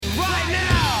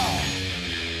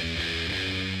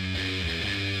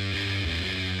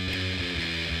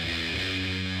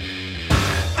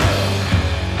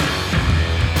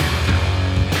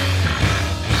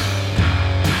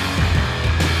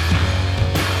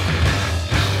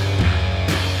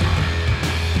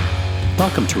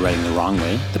Welcome to Writing the Wrong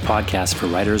Way, the podcast for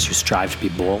writers who strive to be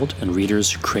bold and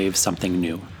readers who crave something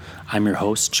new. I'm your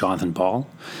host, Jonathan Ball.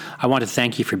 I want to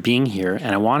thank you for being here,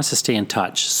 and I want us to stay in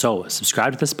touch. So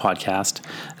subscribe to this podcast,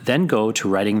 then go to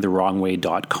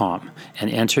writingthewrongway.com and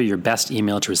enter your best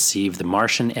email to receive the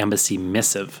Martian Embassy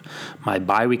Missive, my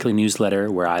bi-weekly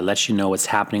newsletter where I let you know what's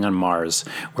happening on Mars,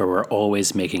 where we're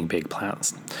always making big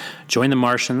plans. Join the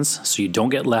Martians so you don't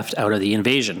get left out of the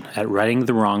invasion at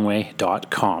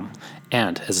writingthewrongway.com.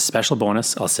 And as a special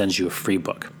bonus, I'll send you a free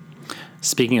book.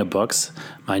 Speaking of books,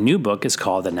 my new book is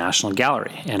called The National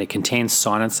Gallery, and it contains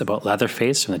sonnets about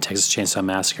Leatherface from the Texas Chainsaw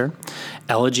Massacre,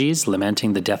 elegies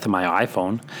lamenting the death of my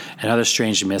iPhone, and other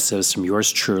strange missives from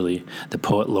yours truly, the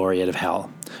Poet Laureate of Hell.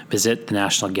 Visit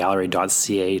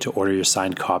thenationalgallery.ca to order your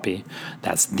signed copy.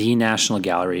 That's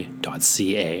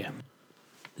thenationalgallery.ca.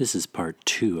 This is part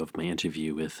 2 of my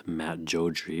interview with Matt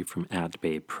Jodrey from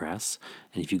At-Bay Press,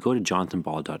 and if you go to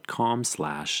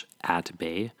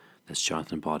jonathanball.com/atbay, that's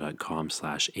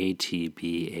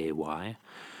jonathanball.com/ATBAY.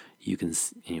 You can,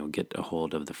 get a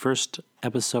hold of the first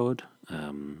episode,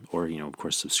 or, of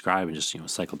course, subscribe and just,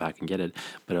 cycle back and get it.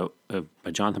 But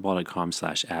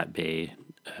jonathanball.com/atbay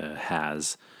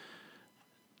has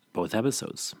both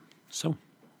episodes. So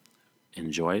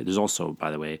enjoy. There's also, by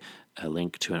the way, a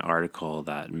link to an article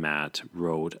that Matt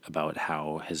wrote about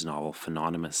how his novel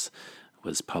Phenonymous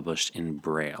was published in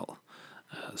Braille.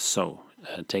 So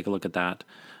take a look at that.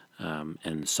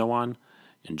 And so on.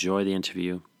 Enjoy the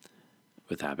interview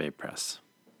with At-Bay Press.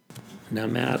 Now,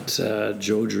 Matt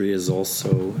Jodrey is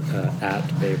also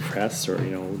at Bay Press, or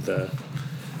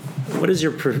what is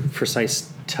your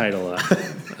precise title at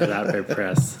At-Bay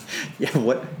Press? Yeah,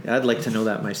 what? I'd like to know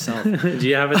that myself. Do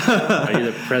you have it? Are you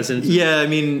the president? Yeah, I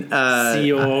mean,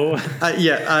 COO. I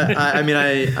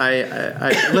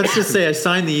let's just say I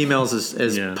signed the emails as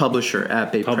publisher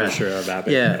at Bay Press. Publisher of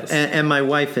At-Bay Press. Yeah, and my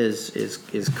wife is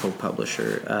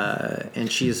co-publisher,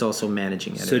 and she is also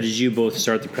managing editor. So did you both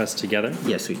start the press together?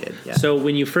 Yes, we did. Yeah. So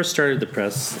when you first started the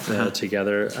press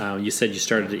together, you said you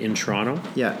started in Toronto.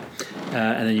 Yeah.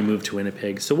 And then you moved to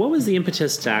Winnipeg. So what was the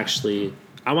impetus to actually?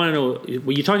 I want to know.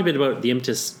 Well, you talked a bit about the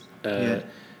impetus to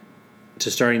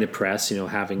starting the press.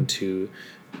 Having to,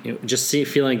 just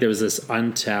feeling like there was this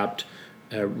untapped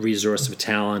resource of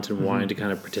talent and wanting to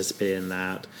kind of participate in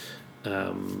that.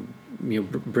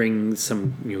 Bring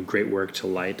some great work to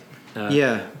light.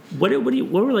 What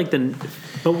were like the?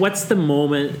 But what's the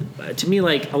moment? To me,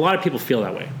 like a lot of people feel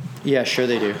that way. Yeah, sure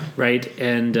they do. Right,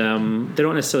 and they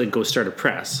don't necessarily go start a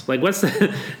press. Like, what's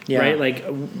the right? Like,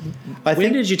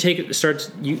 when did you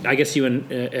start? I guess you and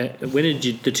when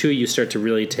did the two of you start to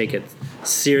really take it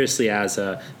seriously as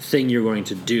a thing you're going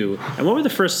to do? And what were the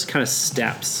first kind of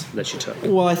steps that you took?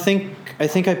 Well, I think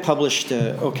I published.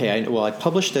 I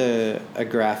published a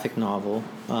graphic novel.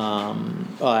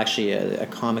 Actually, a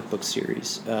comic book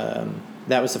series.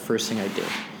 That was the first thing I did,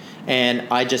 and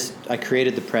I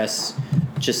created the press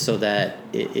just so that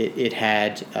it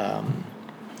had,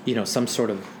 some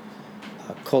sort of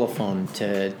colophon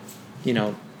to,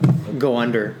 go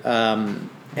under.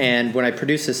 And when I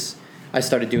produced this, I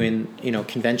started doing,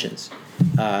 conventions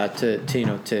to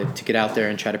get out there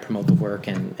and try to promote the work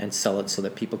and sell it so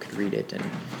that people could read it. And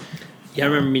I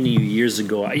remember meeting you years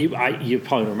ago. You probably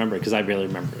don't remember it because I barely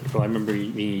remember it. But I remember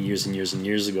meeting you years and years and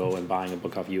years ago and buying a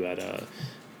book off you at a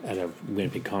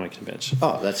Winnipeg comic convention.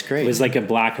 Oh, that's great. It was like a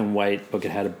black and white book. It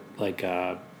had a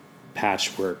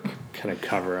patchwork kind of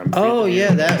cover.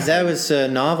 That was a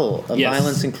novel,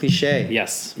 Violence and Cliché.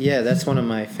 Yes. Yeah, that's one of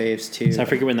my faves too. So I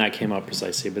forget when that came out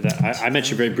precisely, but I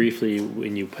met you very briefly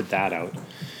when you put that out.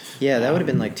 Yeah, that would have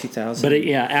been like 2000. But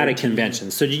at a convention.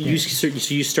 So you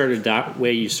started that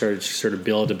way. You started to sort of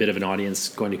build a bit of an audience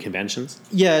going to conventions.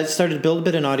 Yeah, I started to build a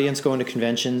bit of an audience going to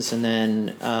conventions, and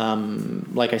then,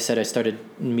 like I said, I started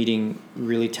meeting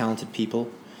really talented people,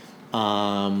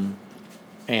 and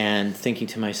thinking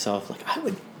to myself, like, I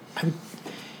would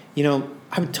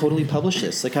totally publish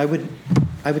this. Like, I would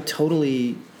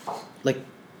totally, like,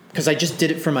 because I just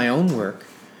did it for my own work.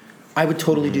 I would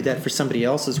totally do that for somebody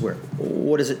else's work.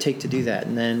 What does it take to do that?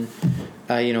 And then,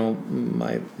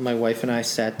 my wife and I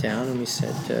sat down and we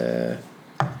said,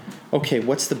 okay,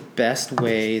 what's the best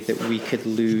way that we could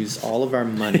lose all of our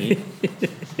money,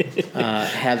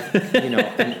 have,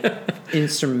 an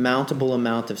insurmountable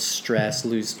amount of stress,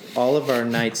 lose all of our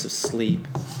nights of sleep,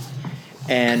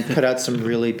 and put out some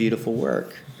really beautiful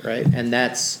work, right? And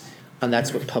that's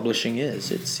what publishing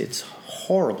is. It's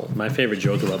horrible. My favorite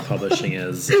joke about publishing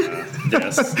is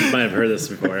this. You might have heard this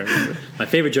before. My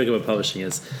favorite joke about publishing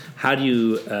is, how do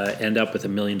you end up with $1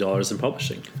 million in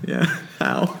publishing? Yeah.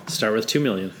 How? Start with $2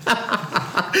 million.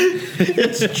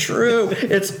 It's true.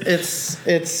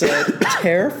 It's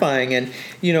terrifying, and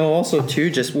also too,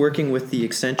 just working with the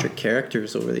eccentric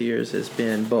characters over the years has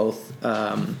been both,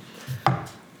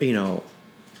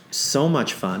 so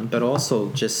much fun, but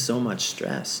also just so much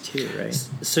stress too, right?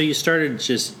 So you started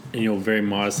just very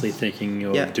modestly thinking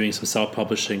of doing some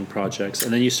self-publishing projects,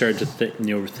 and then you started to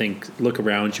look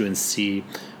around you and see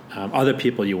other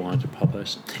people you wanted to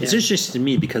publish. It's interesting to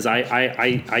me because I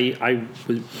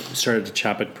started the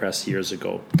Chapbook Press years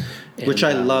ago, which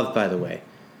I love, by the way.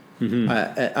 Mm-hmm.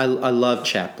 I love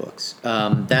chapbooks.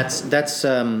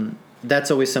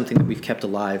 That's always something that we've kept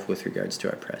alive with regards to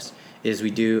our press. Is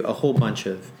we do a whole bunch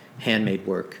of handmade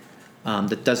work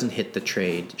that doesn't hit the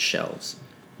trade shelves.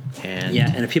 And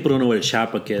if people don't know what a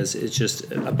chapbook is, it's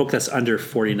just a book that's under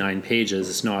 49 pages.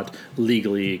 It's not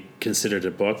legally considered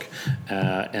a book,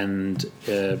 and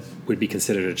would be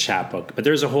considered a chapbook. But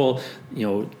there's a whole,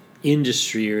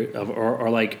 industry or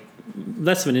like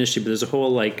less of an industry, but there's a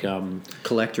whole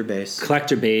collector base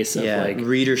of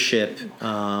readership.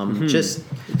 Just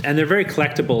and they're very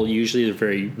collectible. Usually, they're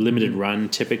very limited run.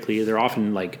 Typically, they're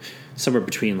often somewhere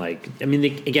between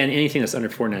again, anything that's under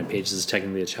 49 pages is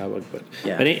technically a chapbook, but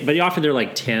often they're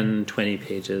 10, 20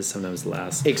 pages, sometimes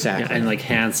less. Exactly. And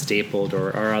hand stapled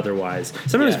or otherwise.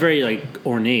 Sometimes very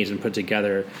ornate and put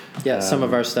together. Yeah, some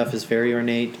of our stuff is very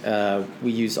ornate.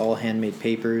 We use all handmade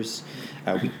papers.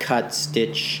 We cut,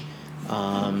 stitch.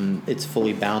 It's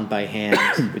fully bound by hand.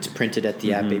 It's printed at the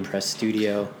Abbé Press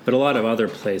studio. But a lot of other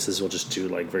places will just do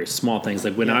very small things.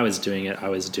 When I was doing it, I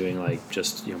was doing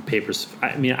just papers.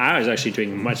 I was actually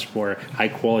doing much more high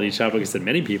quality chapbooks than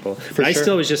many people. But I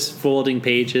still was just folding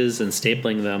pages and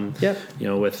stapling them. Yep.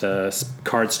 With a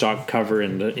cardstock cover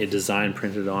and a design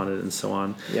printed on it and so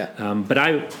on. Yeah. But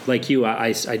I, like you,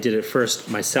 I did it first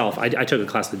myself. I took a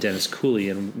class with Dennis Cooley,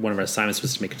 and one of our assignments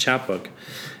was to make a chapbook.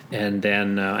 And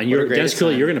then, Dennis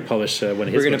Cooley, you're going to publish one of his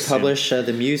books. We're going to publish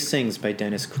The Muse Sings by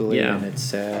Dennis Cooley, and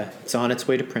it's on its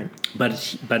way to print. But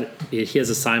his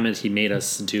assignment he made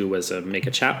us do was make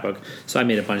a chapbook. So I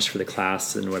made a bunch for the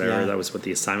class and whatever. Yeah. That was what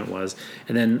the assignment was.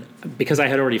 And then because I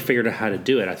had already figured out how to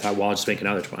do it, I thought, well, I'll just make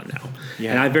another one now.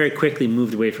 Yeah. And I very quickly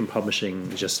moved away from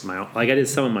publishing just my own. I did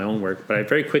some of my own work, but I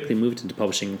very quickly moved into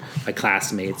publishing my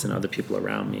classmates and other people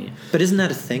around me. But isn't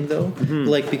that a thing, though?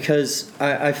 Mm-hmm. Because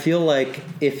I feel like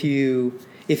if you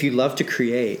love to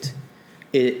create,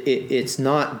 it's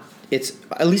not. It's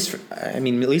at least for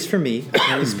me. I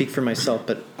can only speak for myself,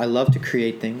 but I love to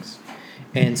create things,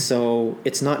 and so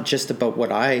it's not just about what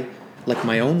I like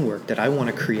my own work that I want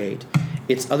to create.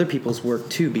 It's other people's work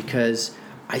too, because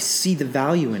I see the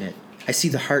value in it. I see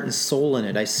the heart and soul in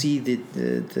it. I see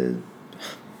the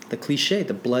cliche,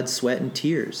 the blood, sweat, and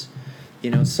tears.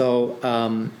 So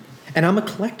and I'm a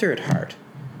collector at heart.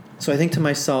 So I think to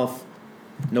myself,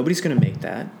 nobody's going to make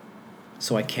that,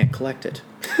 so I can't collect it.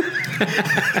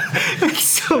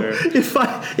 So if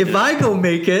I go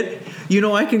make it,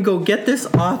 I can go get this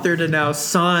author to now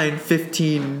sign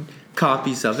 15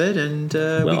 copies of it, and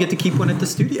we get to keep one at the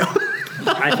studio.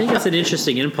 I think it's an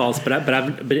interesting impulse, but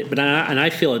I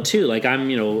feel it too.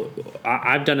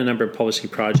 I've done a number of publishing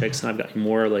projects, and I've got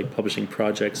more publishing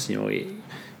projects,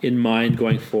 in mind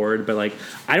going forward, but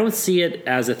I don't see it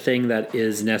as a thing that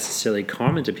is necessarily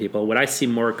common to people. What I see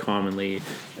more commonly,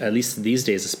 at least these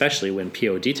days, especially when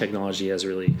POD technology has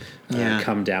really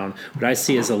come down, what I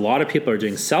see is a lot of people are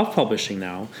doing self-publishing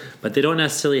now, but they don't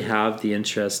necessarily have the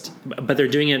interest, but they're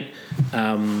doing it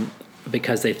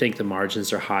because they think the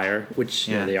margins are higher, which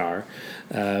they are,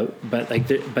 but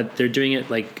they're doing it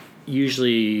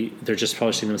usually they're just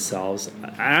publishing themselves.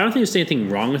 I don't think there's anything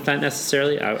wrong with that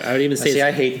necessarily. I would even say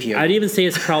I hate POD. I'd even say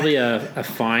it's probably a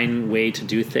fine way to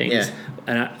do things. Yeah.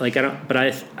 And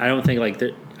I don't think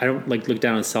I don't look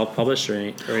down on self-published or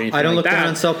anything. I don't look down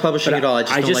on self-publishing at all.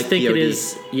 I just think POD. it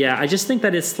is. Yeah, I just think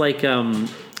that it's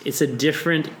it's a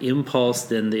different impulse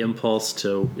than the impulse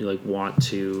to want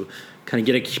to kind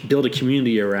of build a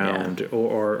community around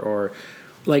or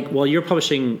you're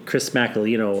publishing Chris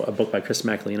Macalino, a book by Chris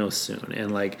Macalino soon,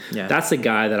 and that's a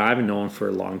guy that I've known for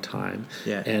a long time,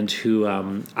 and who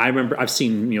I remember I've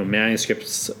seen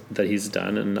manuscripts that he's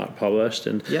done and not published,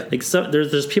 and so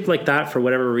there's people like that for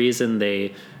whatever reason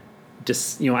they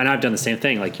just and I've done the same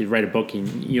thing. You write a book,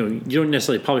 and you don't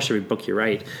necessarily publish every book you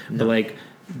write, but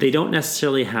they don't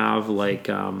necessarily have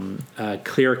a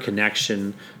clear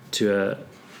connection to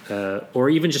or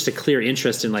even just a clear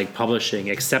interest in publishing,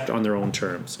 except on their own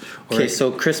terms. Okay, so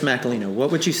Chris Macalino,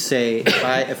 what would you say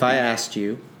if I asked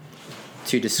you,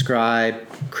 to describe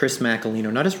Chris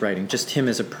Macalino, not his writing, just him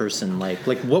as a person, like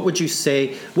what would you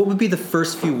say? What would be the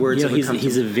first few words?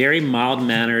 He's a very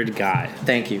mild-mannered guy.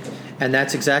 Thank you, and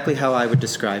that's exactly how I would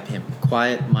describe him: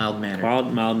 quiet,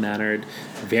 mild-mannered. Mild-mannered,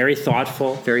 very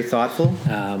thoughtful. Very thoughtful.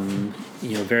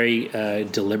 Very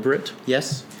deliberate.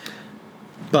 Yes,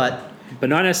 but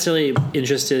not necessarily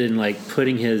interested in like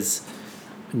putting his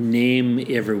name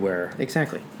everywhere.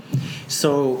 Exactly.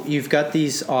 So you've got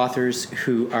these authors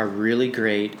who are really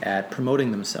great at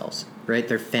promoting themselves, right?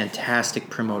 They're fantastic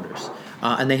promoters,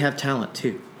 and they have talent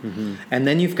too. Mm-hmm. And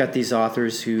then you've got these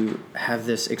authors who have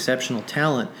this exceptional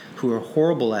talent who are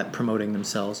horrible at promoting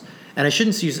themselves. And I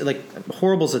shouldn't use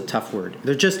horrible's a tough word.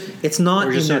 It's not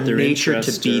in their nature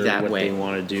to be that way. What they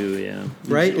want to do, yeah.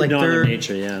 Right? Like not in their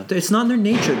nature, yeah. It's not in their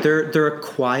nature. They're a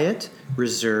quiet,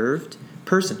 reserved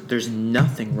person. There's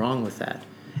nothing wrong with that.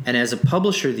 And as a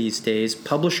publisher these days,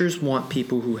 publishers want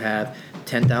people who have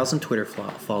 10,000 Twitter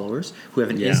followers, who have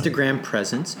an Instagram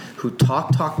presence, who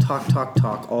talk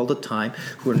all the time,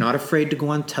 who are not afraid to go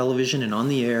on television and on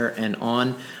the air and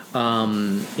on,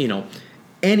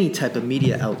 any type of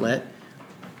media outlet.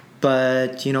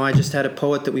 But, I just had a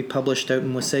poet that we published out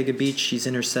in Wasaga Beach. She's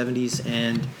in her 70s,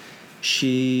 and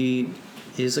she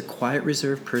is a quiet,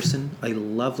 reserved person, a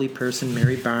lovely person,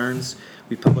 Mary Barnes.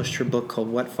 We published her book called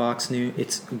What Fox Knew.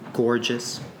 It's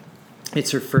gorgeous.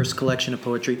 It's her first collection of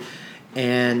poetry.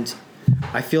 And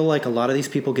I feel like a lot of these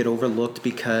people get overlooked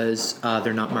because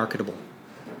they're not marketable.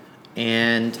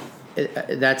 And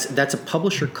that's a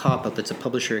publisher cop-out. That's a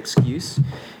publisher excuse.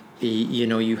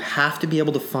 You have to be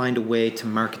able to find a way to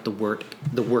market the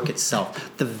work itself,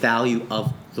 the value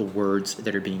of the words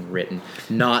that are being written,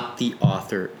 not the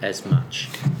author as much.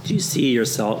 Do you see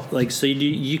yourself so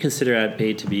you consider At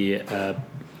Bay to be a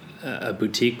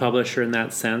boutique publisher in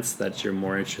that sense, that you're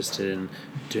more interested in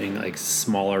doing like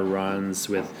smaller runs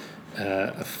with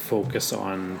a focus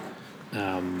on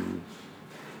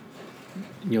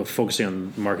focusing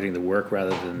on marketing the work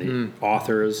rather than the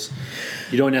authors?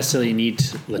 You don't necessarily need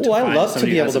to I love to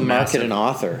be able to market an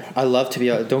author. I love to be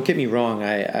able, don't get me wrong,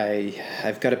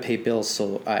 I've got to pay bills,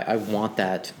 so I want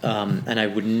that. And I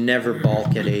would never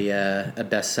balk at a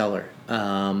bestseller.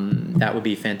 That would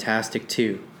be fantastic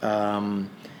too. And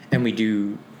we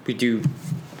do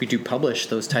publish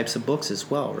those types of books as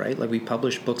well, right? Like we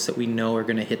publish books that we know are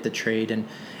going to hit the trade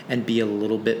and be a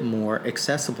little bit more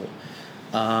accessible.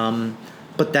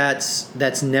 But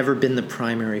that's never been the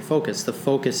primary focus. The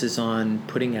focus is on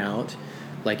putting out,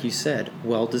 like you said,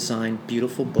 well-designed,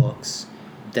 beautiful books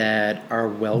that are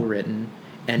well-written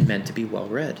and meant to be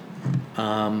well-read.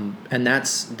 And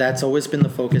that's always been the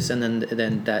focus. And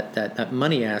then that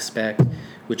money aspect,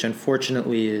 which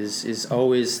unfortunately is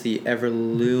always the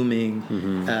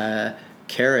ever-looming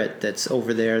carrot that's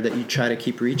over there that you try to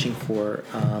keep reaching for,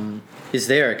 is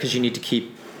there because you need to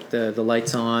keep the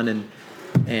lights on and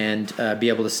be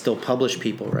able to still publish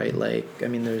people, right?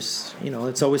 There's,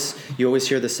 it's always, you always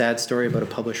hear the sad story about a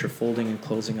publisher folding and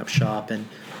closing up shop, and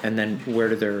then where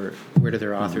do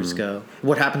their authors go?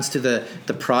 What happens to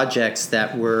the projects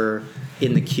that were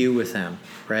in the queue with them,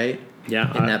 right?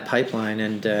 Yeah, in that pipeline,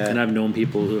 and I've known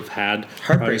people who have had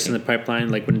projects in the pipeline.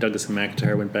 Like when Douglas and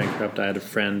McIntyre went bankrupt, I had a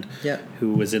friend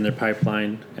who was in their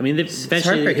pipeline.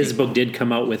 Eventually his book did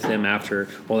come out with him after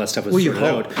all that stuff was sorted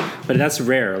out. But that's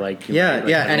rare. And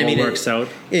it works out.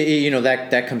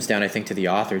 That comes down, I think, to the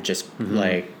author just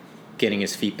getting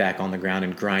his feet back on the ground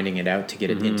and grinding it out to get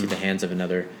it into the hands of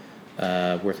another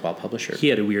worthwhile publisher. He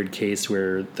had a weird case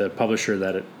where the publisher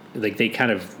they kind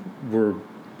of were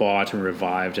bought and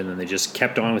revived, and then they just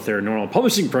kept on with their normal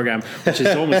publishing program, which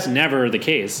is almost never the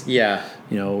case. Yeah.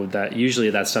 That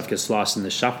usually that stuff gets lost in the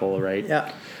shuffle, right?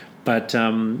 Yeah. But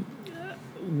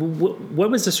what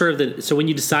was the sort of so when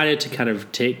you decided to kind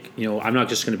of take, I'm not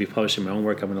just going to be publishing my own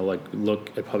work, I'm going to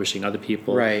look at publishing other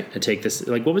people, right, and take this,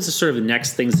 what was the sort of the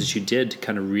next things that you did to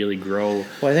kind of really grow?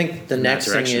 Well, I think the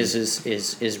next thing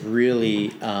is really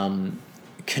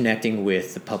connecting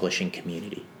with the publishing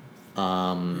community.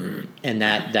 And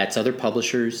that's other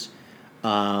publishers,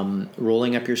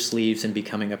 rolling up your sleeves and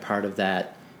becoming a part of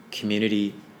that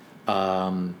community,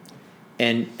 and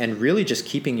really just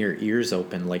keeping your ears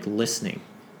open, listening,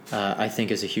 I think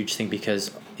is a huge thing,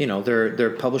 because there are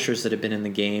publishers that have been in the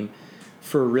game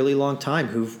for a really long time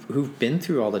who've been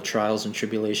through all the trials and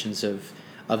tribulations of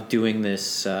doing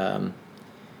this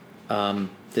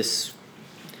this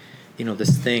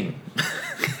thing.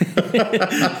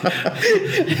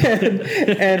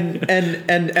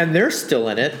 and they're still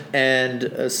in it,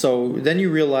 and so then you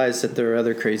realize that there are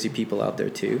other crazy people out there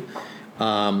too,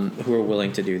 who are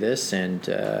willing to do this, and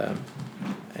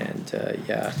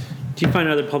Do you find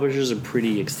other publishers are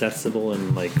pretty accessible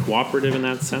and like cooperative in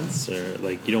that sense, or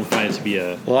like you don't find it to be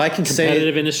a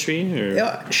competitive industry? Or?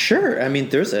 Yeah, sure. I mean,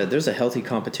 there's a healthy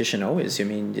competition always. I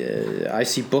mean, I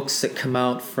see books that come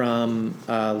out from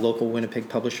local Winnipeg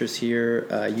publishers here,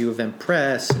 U of M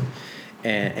Press,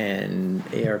 and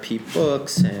ARP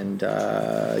Books, and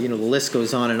the list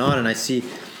goes on, and I see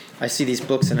these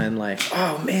books, and I'm like,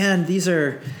 oh man, these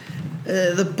are.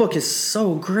 The book is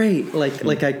so great. It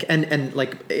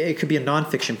could be a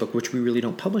nonfiction book, which we really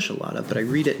don't publish a lot of, but I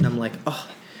read it and I'm like, oh,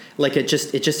 like it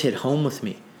just hit home with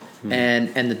me.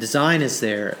 And the design is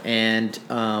there, and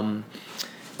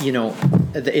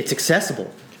it's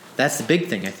accessible. That's the big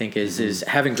thing, I think, is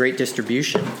having great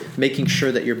distribution, making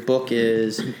sure that your book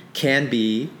can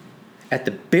be at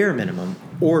the bare minimum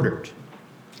ordered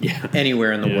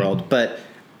anywhere in the world, but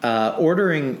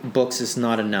ordering books is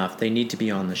not enough. They need to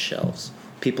be on the shelves.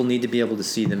 People need to be able to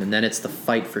see them, and then it's the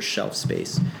fight for shelf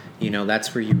space.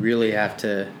 That's where you really have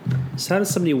to. So how does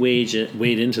somebody wade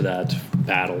into that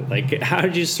battle? Like, how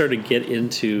did you sort of get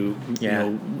into,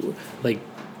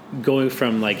 going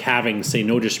from like having, say,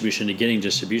 no distribution to getting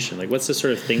distribution? Like, what's the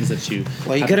sort of things that you?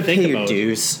 Well, you got to pay your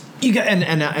dues. You got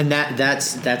and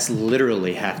that's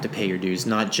literally have to pay your dues,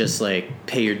 not just like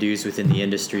pay your dues within the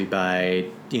industry by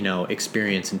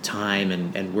experience and time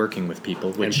and working with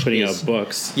people, which and putting out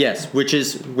books. Yes, which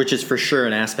is for sure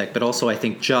an aspect, but also I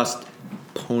think just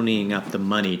ponying up the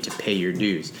money to pay your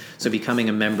dues. So becoming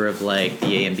a member of like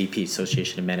the AMBP,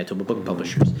 Association of Manitoba Book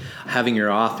Publishers, having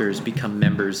your authors become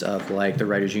members of like the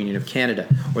Writers Union of Canada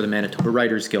or the Manitoba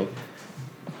Writers Guild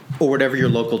or whatever your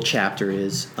local chapter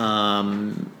is.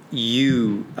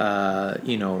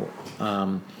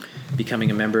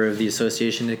 Becoming a member of the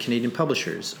Association of Canadian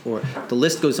Publishers, or the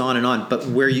list goes on. But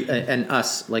where you and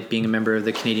us, like being a member of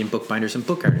the Canadian Bookbinders and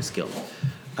Book Artists Guild,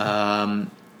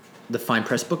 the Fine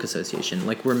Press Book Association,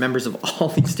 like we're members of all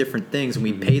these different things, and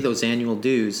we pay those annual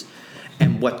dues.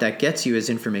 And what that gets you is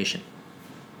information.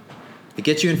 It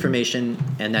gets you information,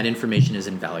 and that information is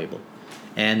invaluable.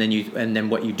 And then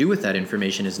what you do with that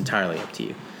information is entirely up to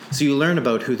you. So you learn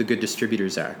about who the good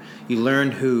distributors are. You learn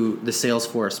who the sales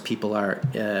force people are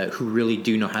who really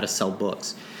do know how to sell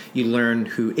books. You learn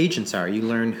who agents are. You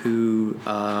learn who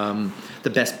the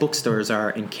best bookstores are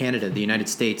in Canada, the United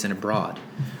States, and abroad.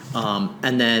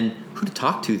 And then who to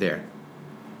talk to there.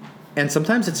 And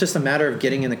sometimes it's just a matter of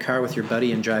getting in the car with your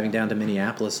buddy and driving down to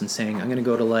Minneapolis and saying, I'm going to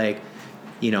go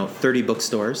to 30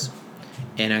 bookstores.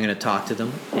 And I'm going to talk to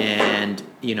them and,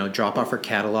 drop off our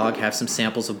catalog, have some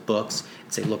samples of books,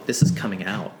 and say, look, this is coming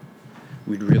out.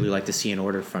 We'd really like to see an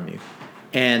order from you.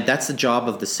 And that's the job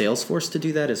of the sales force to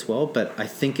do that as well. But I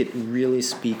think it really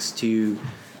speaks to,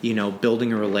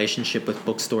 building a relationship with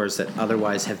bookstores that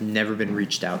otherwise have never been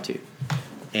reached out to.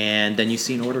 And then you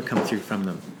see an order come through from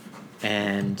them.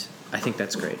 And I think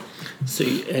that's great. So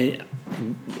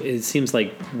it seems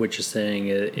like what you're saying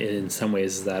in some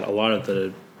ways is that a lot of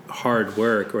the hard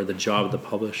work or the job of the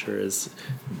publisher is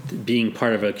being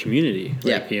part of a community,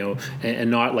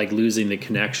 and not like losing the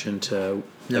connection to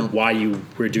why you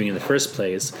were doing it in the first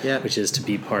place, which is to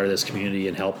be part of this community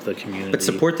and help the community. But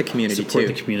support the community too.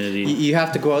 You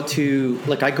have to go out to,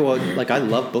 I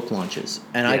love book launches,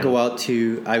 and I go out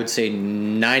to, I would say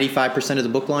 95% of the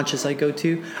book launches I go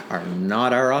to are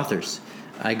not our authors.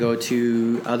 I go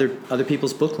to other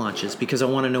people's book launches because I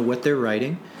want to know what they're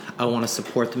writing. I want to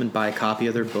support them and buy a copy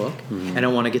of their book, and I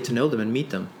want to get to know them and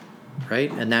meet them,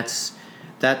 right? And that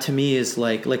to me is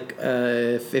like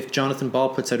if Jonathan Ball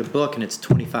puts out a book and it's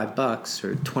 $25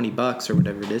 or $20 or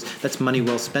whatever it is, that's money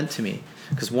well spent to me.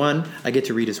 Because one, I get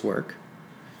to read his work.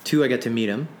 Two, I get to meet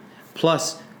him.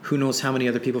 Plus, who knows how many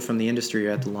other people from the industry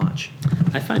are at the launch.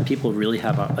 I find people really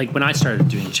have when I started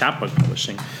doing chapbook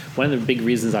publishing, one of the big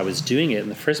reasons I was doing it in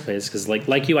the first place, because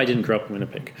like you, I didn't grow up in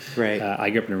Winnipeg. Right.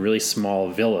 I grew up in a really small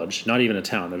village, not even a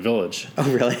town, a village.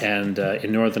 Oh, really? And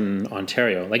in northern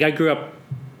Ontario. Like I grew up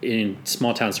in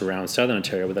small towns around southern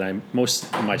Ontario, but then most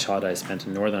of my childhood I spent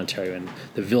in northern Ontario in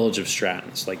the village of Stratton.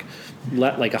 It's like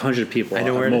 100 people I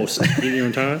know at most. You know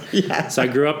what I'm talking about? Yeah. So I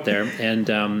grew up there, and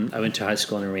I went to high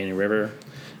school in Rainy River.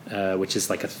 Which is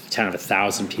like a town of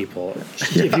 1,000 people,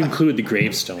 if you include the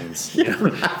gravestones. Do you know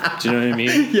what I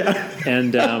mean? Yeah.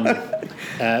 And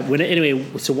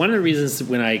so one of the reasons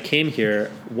when I came here,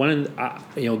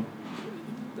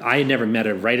 I had never met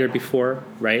a writer before,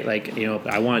 right?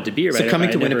 I wanted to be a writer. So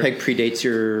coming to Winnipeg predates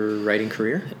your writing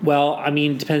career? Well, I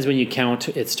mean, depends when you count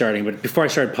it starting. But before I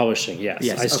started publishing,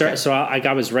 yes. So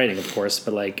I was writing, of course,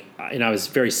 but I was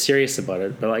very serious about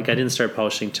it. But I didn't start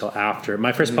publishing till after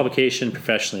my first publication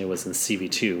professionally was in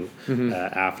CV2.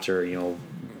 After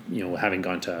having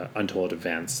gone to Untold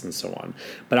events and so on.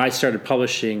 But I started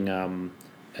publishing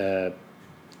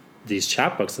these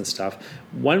chapbooks and stuff.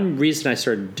 One reason I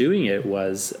started doing it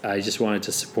was I just wanted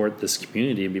to support this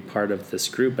community and be part of this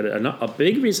group. But a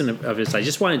big reason of it is I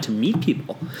just wanted to meet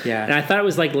people. Yeah. And I thought it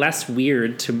was like less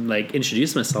weird to like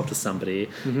introduce myself to somebody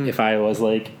if I was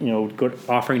like,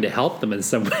 offering to help them in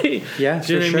some way. Yeah,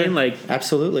 do you know what I mean? Like,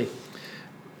 absolutely.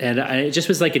 And it just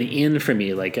was like an in for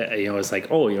me. Like, it's like,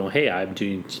 hey,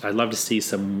 I'd love to see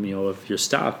some, of your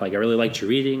stuff. Like, I really liked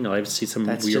your reading. I'd like to see some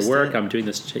of your work. I'm doing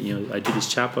this, I do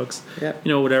these chapbooks,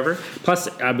 whatever. Plus,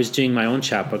 I was doing my own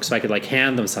chapbook, so I could like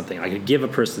hand them something. I could give a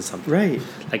person something. Right.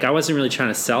 Like, I wasn't really trying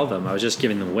to sell them. I was just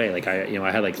giving them away. Like,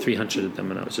 I had like 300 of them,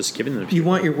 and I was just giving them to people. You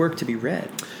want your work to be read.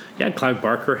 Yeah, Clive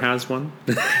Barker has one.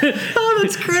 Oh,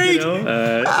 that's great.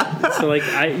 So like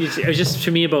it was just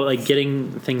to me about like getting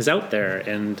things out there,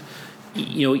 and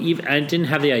even I didn't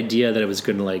have the idea that it was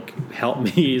going to like help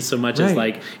me so much as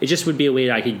like it just would be a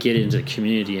way I could get into the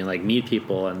community and like meet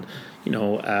people and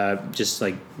just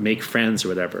like make friends or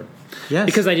whatever. Yes.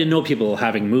 Because I didn't know people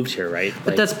having moved here, right?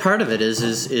 But that's part of it. Is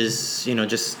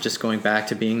just going back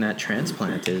to being that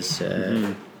transplant is.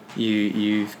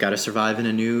 You've got to survive in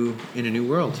a new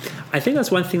world. I think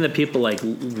that's one thing that people like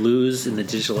lose in the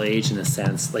digital age, in a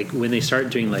sense. Like when they start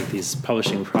doing like these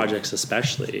publishing projects,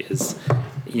 especially, is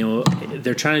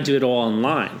they're trying to do it all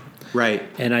online, right?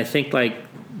 And I think like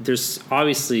there's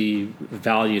obviously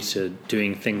value to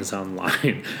doing things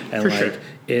online, and For like sure.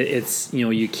 It's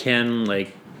you can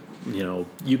like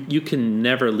you can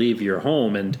never leave your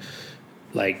home and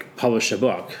like publish a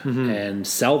book and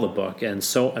sell the book and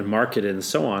market it and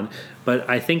so on. But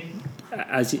I think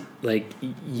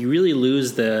you really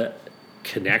lose the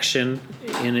connection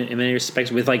in many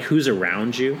respects with like who's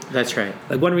around you. That's right.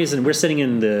 Like one reason we're sitting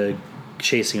in the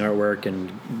Chasing Artwork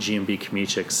and GMB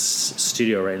Kmiecik's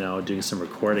studio right now doing some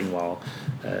recording while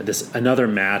another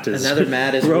Matt is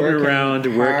roaming around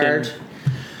hard. working.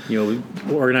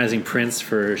 Organizing prints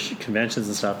for conventions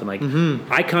and stuff, and like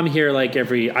I come here like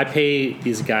I pay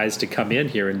these guys to come in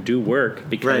here and do work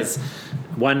because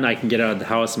one, I can get out of the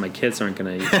house and my kids aren't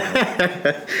going to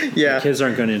my kids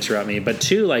aren't going to interrupt me, but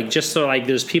two, like just so like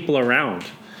there's people around.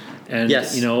 And I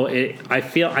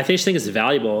just think it's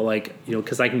valuable, like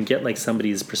because I can get like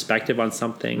somebody's perspective on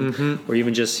something, or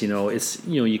even just it's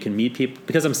you can meet people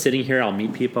because I'm sitting here. I'll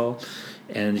meet people.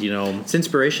 And it's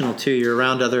inspirational too. You're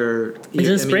around other. It's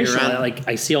inspirational. Like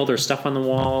I see all their stuff on the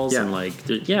walls, and like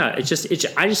I just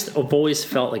have always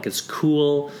felt like it's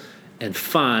cool and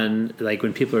fun. Like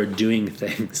when people are doing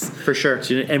things, for sure.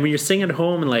 And when you're sitting at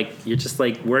home and like you're just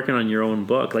like working on your own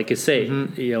book, like you say,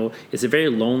 it's a very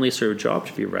lonely sort of job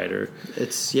to be a writer.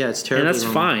 It's terrible, and that's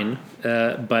fine.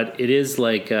 But it is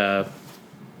like.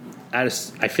 I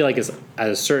feel like at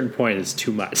a certain point it's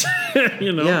too much,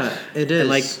 Yeah, it is. And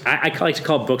like I like to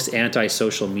call books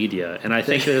anti-social media, and I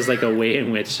think there's like a way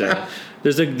in which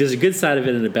there's a good side of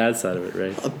it and a bad side of it,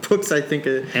 right? Books, I think,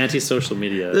 anti-social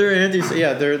media. They're anti.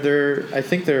 Yeah, they're. I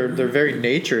think their very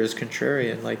nature is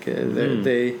contrarian. Like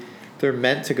they're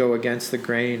meant to go against the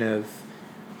grain of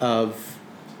all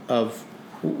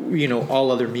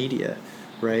other media.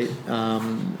 Right,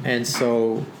 and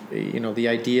so the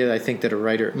idea I think that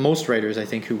most writers I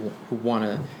think who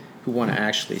want to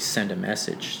actually send a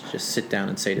message, just sit down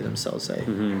and say to themselves,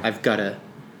 I've got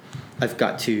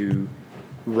to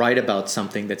write about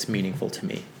something that's meaningful to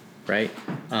me, right?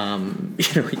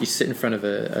 You sit in front of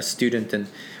a student and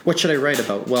what should I write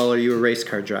about? Well, are you a race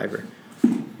car driver?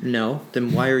 No,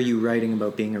 then why are you writing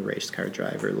about being a race car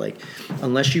driver? Like,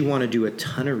 unless you want to do a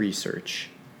ton of research.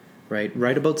 Right?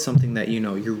 Write about something that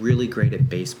you're really great at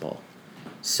baseball.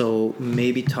 So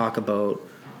maybe talk about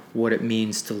what it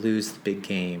means to lose the big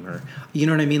game, or you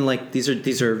know what I mean? Like these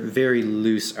are very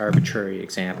loose, arbitrary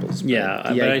examples. Yeah,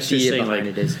 but the idea behind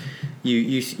it is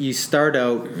you start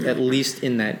out at least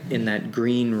in that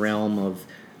green realm of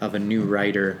a new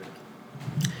writer.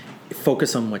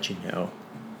 Focus on what you know,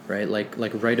 right? Like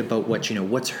write about what you know.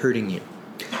 What's hurting you.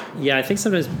 Yeah, I think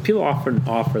sometimes people often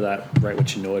offer that write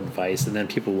what you know advice, and then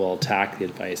people will attack the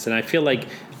advice. And I feel like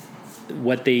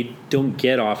what they don't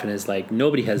get often is like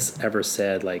nobody has ever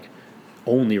said like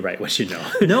only write what you know.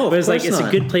 No, but it's like not. It's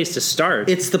a good place to start.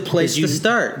 It's the place to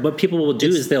start. What people will do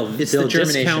is they'll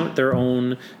discount their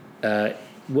own.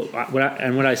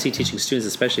 What I see teaching students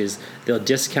especially is they'll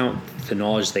discount the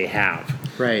knowledge they have,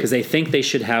 right? Because they think they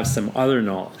should have some other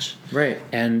knowledge, right?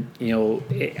 And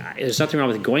there's nothing wrong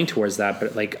with going towards that,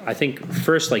 but like I think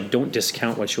first like don't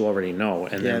discount what you already know,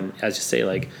 and then as you say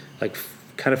like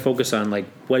kind of focus on like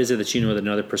what is it that you know that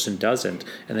another person doesn't,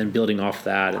 and then building off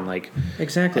that, and like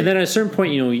Exactly. And then at a certain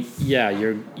point,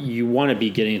 you want to be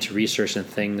getting into research and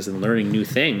things and learning new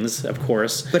things, of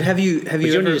course. But have you But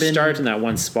you don't ever need to been start in that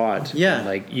one spot. Yeah. And,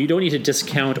 like you don't need to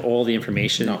discount all the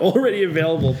information already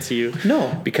available to you.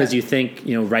 No. Because you think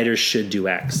writers should do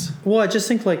X. Well, I just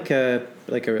think like a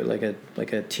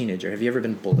teenager. Have you ever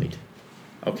been bullied?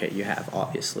 Okay, you have,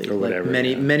 obviously. Or whatever.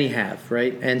 Like many have,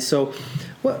 right? And so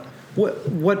what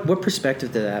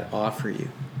perspective did that offer you,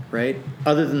 right?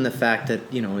 Other than the fact that,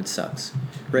 it sucks,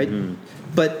 right? Mm-hmm.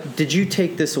 But did you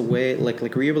take this away, like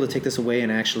were you able to take this away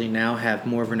and actually now have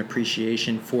more of an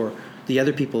appreciation for the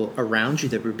other people around you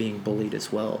that were being bullied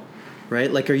as well,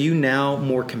 right? Like, are you now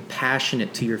more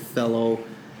compassionate to your fellow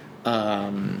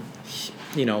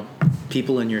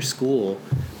people in your school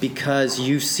because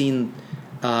you've seen,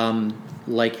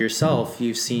 like yourself,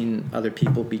 you've seen other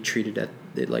people be treated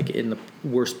in the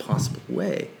worst possible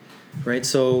way, right?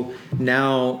 So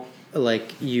now,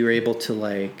 like, you're able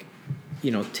to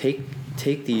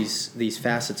take these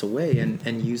facets away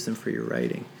and use them for your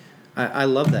writing. I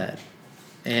love that.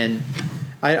 And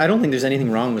I don't think there's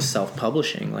anything wrong with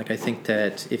self-publishing. Like, I think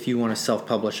that if you want to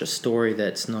self-publish a story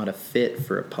that's not a fit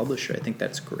for a publisher, I think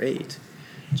that's great.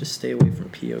 Just stay away from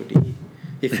POD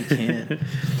if you can.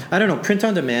 I don't know. Print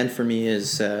on demand for me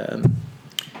is from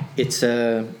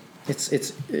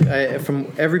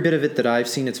every bit of it that I've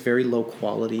seen, it's very low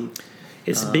quality.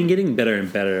 It's been getting better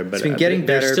and better, but it's been getting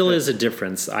better. There still is a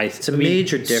difference. It's a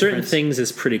major difference. Certain things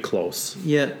is pretty close.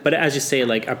 Yeah. But as you say,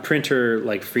 like a printer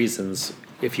like Friesens,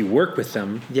 if you work with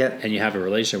them and you have a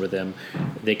relationship with them,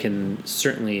 they can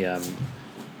certainly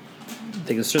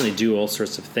do all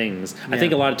sorts of things. Yeah. I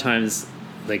think a lot of times,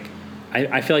 like,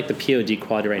 I feel like the POD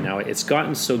quality right now, it's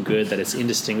gotten so good that it's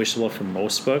indistinguishable from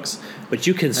most books, but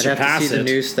you can surpass it. I'd have to see the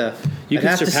new stuff. You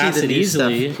can surpass it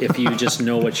easily if you just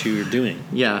know what you're doing.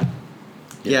 Yeah.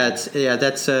 It's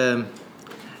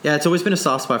always been a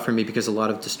soft spot for me because a lot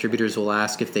of distributors will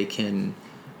ask if they can,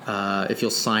 if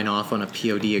you'll sign off on a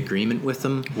POD agreement with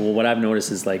them. Well, what I've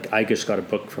noticed is, like, I just got a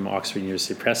book from Oxford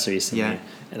University Press recently,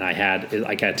 and I had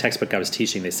a textbook I was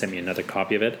teaching. They sent me another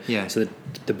copy of it. Yeah. So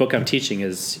the book I'm teaching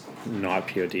is not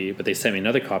POD, but they sent me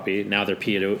another copy. Now they're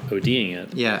PODing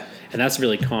it. Yeah. And that's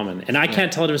really common. And I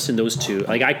can't tell the difference in those two.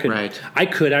 Like, I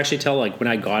could actually tell, like, when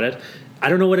I got it. I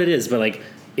don't know what it is, but, like,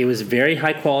 it was very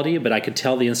high quality, but I could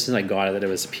tell the instant I got it that it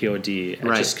was POD.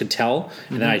 I just could tell,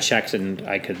 and then I checked, and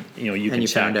I could, you can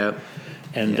check. Found out.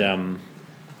 And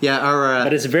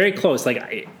but it's very close.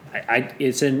 Like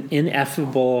it's an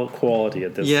ineffable quality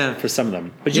at this for some of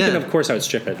them. But you can, of course,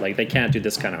 outstrip it. Like, they can't do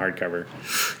this kind of hardcover.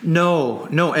 No,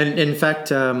 and in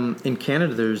fact, in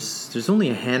Canada, there's only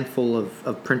a handful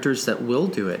of printers that will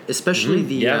do it, especially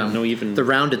the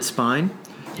rounded spine.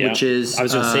 Yeah. Which is, I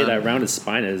was going to say that rounded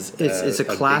spine is it's a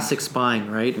classic spine,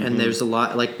 right? Mm-hmm. And there's a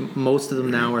lot, like, most of them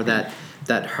now are that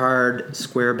hard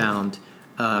square bound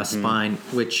spine,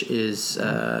 which is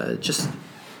just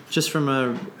from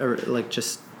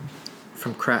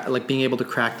being able to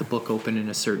crack the book open in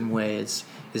a certain way is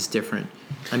different.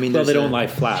 I mean, they don't lie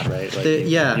flat, right? Like,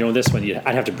 this one,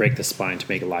 I'd have to break the spine to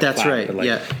make it lie flat. That's right. But,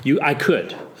 like, I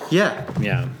could.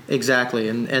 Yeah. Exactly.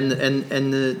 And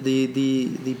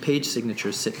the page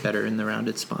signatures sit better in the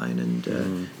rounded spine, and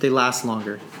they last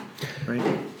longer. Right.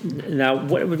 Now,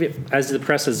 what would be, as the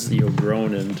press has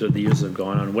grown and the years have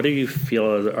gone on, what do you feel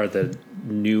are the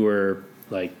newer,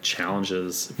 like,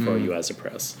 challenges for you as a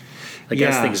press? Like,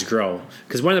 as things grow,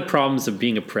 because one of the problems of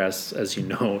being a press, as you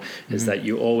know, is that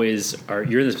you're in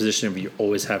this position of you're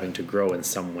always having to grow in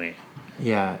some way.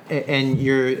 Yeah, and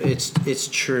it's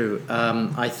true.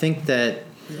 I think that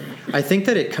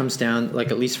it comes down,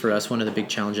 like, at least for us, one of the big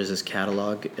challenges is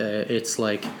catalog. It's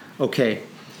like, okay,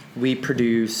 we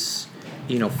produce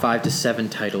 5 to 7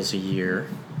 titles a year.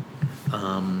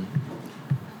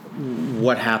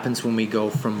 What happens when we go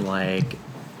from, like,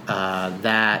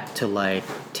 that to, like,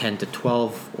 10 to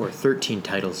 12 or 13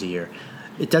 titles a year?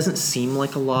 It doesn't seem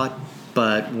like a lot,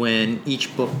 but when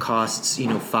each book costs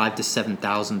 $5,000 to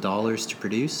 $7,000 to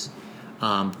produce,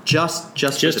 just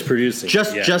producing,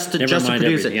 just to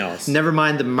produce it. Else. Never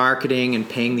mind the marketing and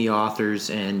paying the authors,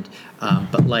 and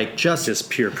but, like, just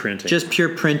pure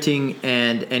printing,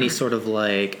 and any sort of,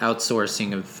 like,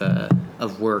 outsourcing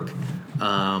of work,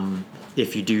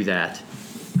 if you do that.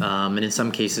 And in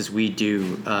some cases we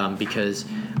do, because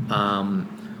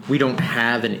we don't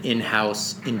have an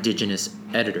in-house Indigenous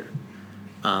editor.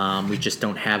 We just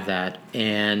don't have that.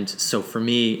 And so for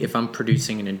me, if I'm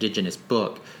producing an Indigenous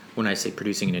book, when I say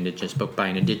producing an Indigenous book by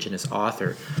an Indigenous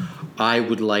author, I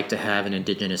would like to have an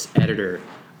Indigenous editor,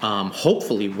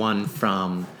 hopefully one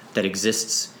that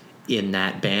exists in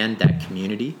that band, that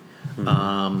community.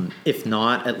 If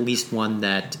not, at least one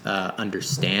that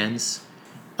understands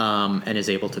and is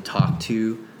able to talk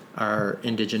to our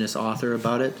Indigenous author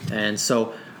about it. And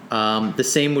so the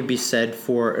same would be said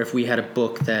for if we had a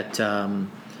book that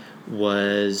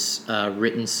was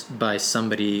written by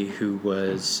somebody who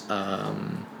was, I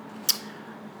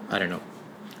don't know.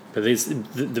 But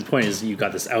the point is, you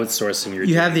got this outsourcing.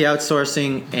 You have the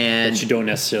outsourcing, and that you don't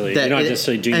necessarily. You're not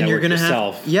necessarily doing that work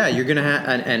yourself. You're gonna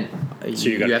have, and so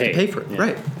you have to pay for it,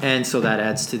 right? And so that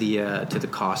adds to the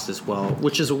cost as well,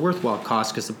 which is a worthwhile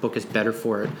cost because the book is better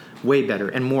for it, way better,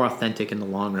 and more authentic in the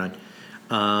long run,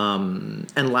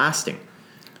 and lasting.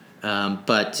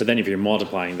 But then if you're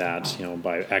multiplying that,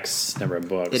 by X number of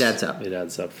books, it adds up. It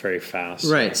adds up very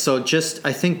fast, right? So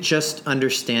I think just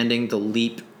understanding the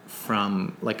leap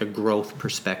from like a growth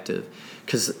perspective,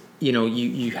 because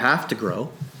you have to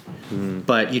grow,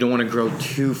 but you don't want to grow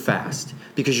too fast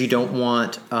because you don't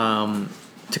want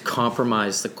to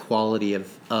compromise the quality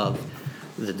of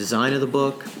the design of the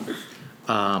book.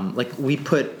 Like we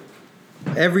put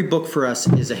every book for us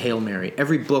is a Hail Mary.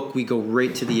 Every book we go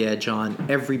right to the edge on.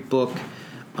 Every book,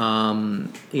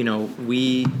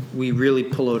 we really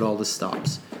pull out all the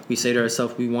stops. We say to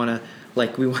ourselves, we want to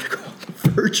go on the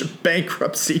verge of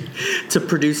bankruptcy to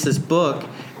produce this book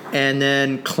and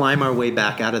then climb our way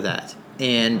back out of that.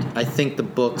 And I think the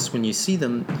books, when you see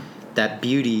them, that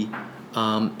beauty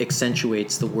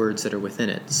accentuates the words that are within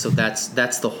it. So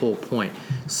that's the whole point.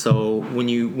 So when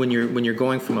you're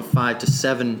going from a 5 to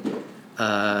 7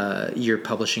 year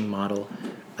publishing model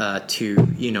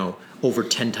to over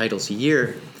 10 titles a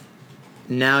year,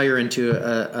 now you're into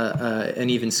an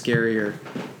even scarier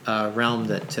realm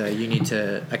that you need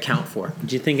to account for.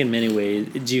 Do you think in many ways,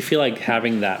 do you feel like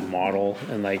having that model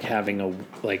and like having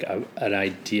an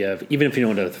idea of, even if you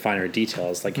don't know the finer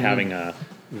details, like having a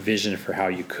vision for how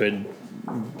you could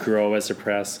grow as a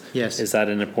press? Yes. Is that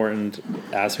an important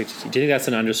aspect? Do you think that's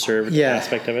an underserved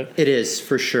aspect of it? It is,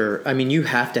 for sure. I mean, you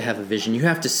have to have a vision. You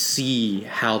have to see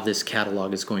how this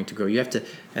catalog is going to grow. You have to,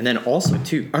 and then also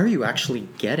too, are you actually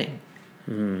getting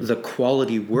the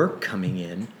quality work coming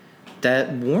in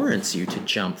that warrants you to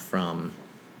jump from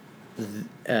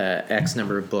X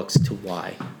number of books to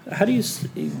Y? How do you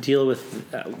deal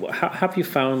with, how have you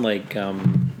found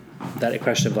that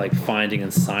question of like finding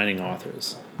and signing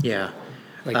authors? Yeah.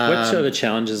 Like what are the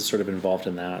challenges sort of involved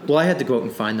in that? Well, I had to go out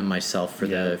and find them myself at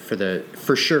least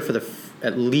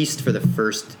for the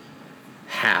first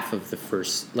half of the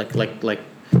first,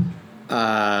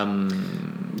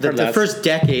 the first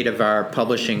decade of our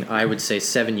publishing. I would say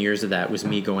 7 years of that was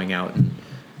me going out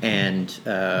and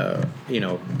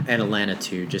Alana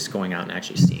too, just going out and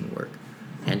actually seeing work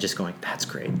and just going, that's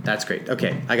great.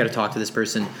 Okay, I got to talk to this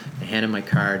person. I hand them my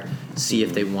card, see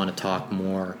if they want to talk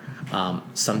more.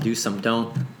 Some do, some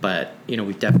don't, but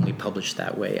we definitely published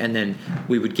that way. And then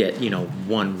we would get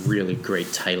one really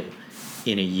great title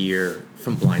in a year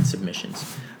from blind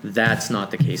submissions. That's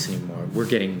not the case anymore. We're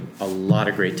getting a lot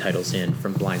of great titles in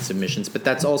from blind submissions, but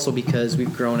that's also because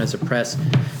we've grown as a press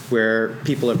where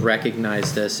people have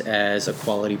recognized us as a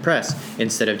quality press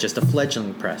instead of just a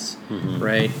fledgling press,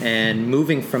 right? And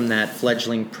moving from that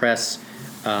fledgling press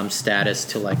status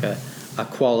to like a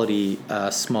quality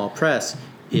small press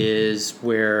is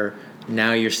where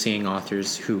now you're seeing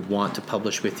authors who want to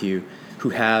publish with you,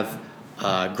 who have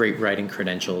great writing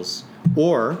credentials,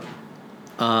 or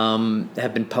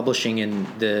have been publishing in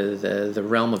the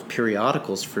realm of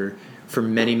periodicals for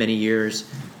many, many years,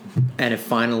 and have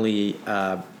finally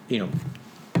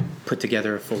put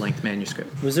together a full-length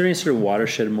manuscript. Was there any sort of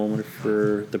watershed moment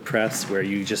for the press where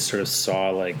you just sort of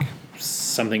saw like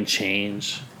something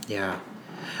change? Yeah.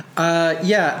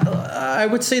 I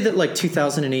would say that like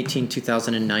 2018,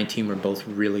 2019 were both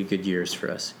really good years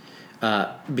for us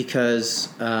because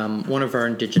one of our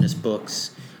Indigenous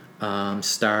books,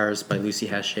 Stars by Lucy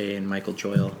Haché and Michael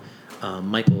Joyle.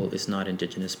 Michael is not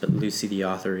Indigenous, but Lucy, the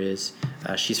author, is.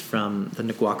 She's from the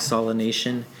Ngwak'sala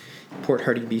Nation, Port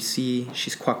Hardy, BC.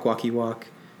 She's Kwakwaka'wakw,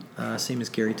 same as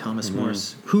Gary Thomas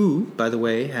Morse, who, by the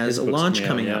way, has a launch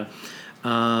coming up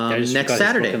next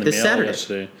Saturday. This Saturday,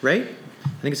 yesterday. Right? I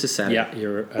think it's this Saturday. Yeah,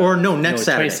 you're... next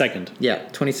Saturday. 22nd. Yeah,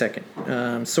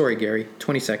 22nd. Sorry, Gary.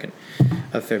 22nd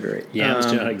of February. Yams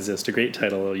Do Not Exist. A great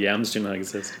title. Yams Do Not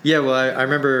Exist. Yeah, well, I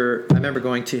remember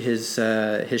going to his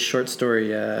short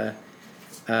story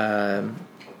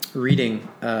reading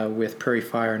with Prairie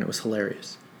Fire, and it was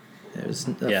hilarious. It was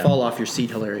fall off your seat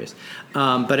hilarious.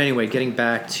 But anyway, getting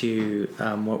back to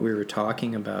what we were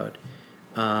talking about,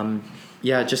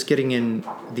 just getting in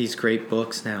these great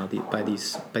books now by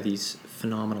these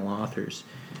phenomenal authors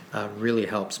really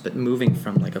helps. But moving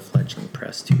from like a fledgling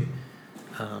press to,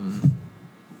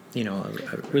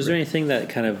 was there anything that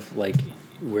kind of like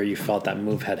where you felt that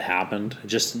move had happened?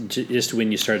 Just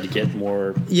when you started to get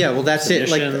more. Yeah, well, that's it.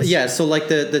 Like, submissions? yeah, so like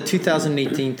the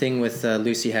 2018 thing with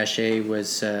Lucy Hachey was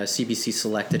CBC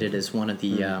selected it as one of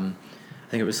the I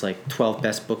think it was like 12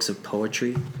 best books of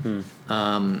poetry,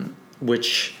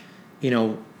 which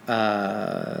I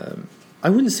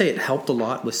wouldn't say it helped a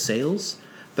lot with sales,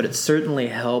 but it certainly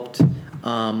helped.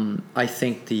 I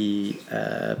think the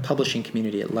publishing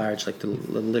community at large, like the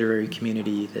literary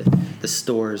community, the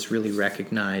stores really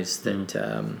recognized that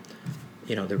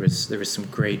there was some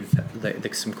great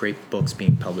books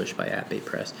being published by At Bay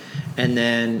Press, and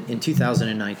then in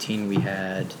 2019 we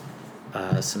had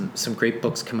some great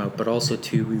books come out, but also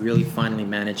too we really finally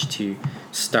managed to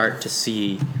start to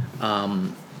see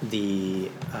the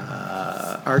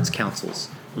arts councils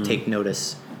take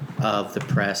notice of the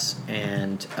press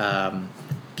and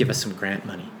give us some grant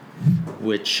money,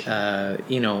 which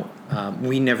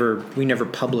we never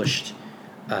published.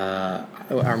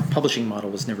 Our publishing model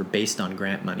was never based on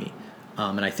grant money,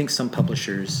 and I think some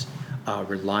publishers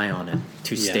rely on it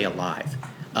to stay alive.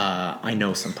 I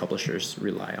know some publishers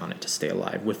rely on it to stay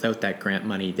alive. Without that grant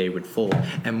money, they would fold.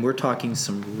 And we're talking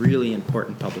some really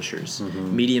important publishers,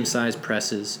 medium-sized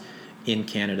presses in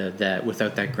Canada that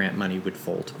without that grant money would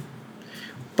fold.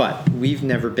 But we've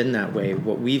never been that way.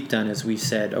 What we've done is we've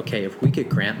said, okay, if we get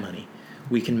grant money,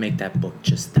 we can make that book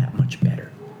just that much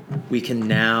better. We can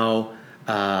now,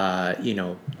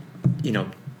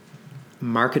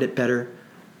 market it better,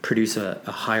 produce a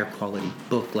higher quality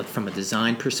book, like from a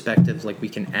design perspective, like we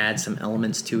can add some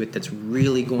elements to it that's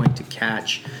really going to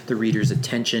catch the reader's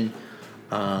attention.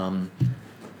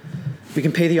 We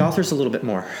can pay the authors a little bit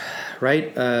more,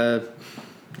 right?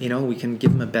 We can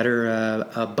give them a better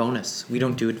bonus. We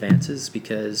don't do advances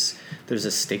because there's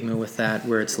a stigma with that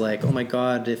where it's like, oh my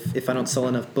God, if I don't sell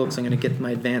enough books, I'm going to get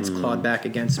my advance clawed back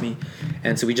against me.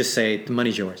 And so we just say, the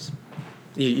money's yours.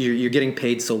 You're getting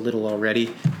paid so little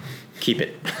already. Keep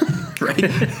it. Right?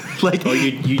 Like,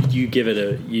 you give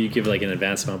like an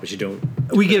advance amount, but you don't.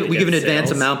 We give an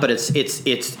advance amount, but it's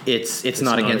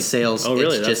not against sales. Oh,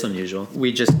 really? It's That's unusual.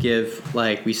 We just give,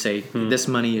 like, we say this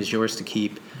money is yours to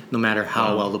keep, no matter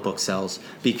how well the book sells,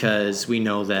 because we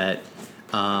know that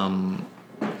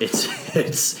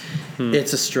it's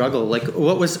a struggle. Like,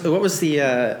 what was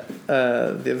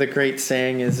the great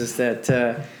saying is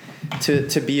that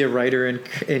to be a writer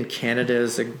in Canada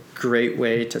is a great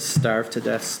way to starve to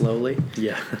death slowly.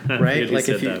 Yeah, right. Like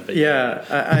if you,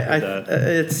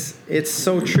 it's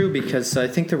so true, because I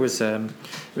think there was a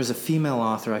female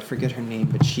author, I forget her name,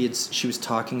 but she was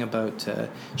talking about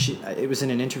it was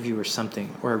in an interview or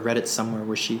something, or I read it somewhere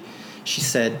where she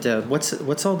said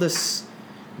what's all this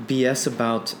BS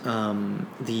about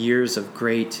the years of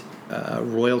great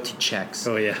royalty checks.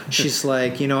 Oh yeah. She's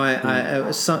like,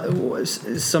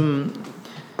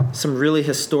 some really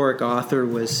historic author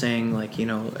was saying, like,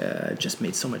 just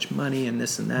made so much money and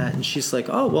this and that, and she's like,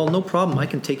 oh well, no problem, I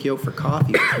can take you out for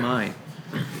coffee with mine.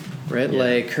 Right? Yeah.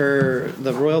 Like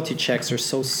the royalty checks are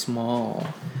so small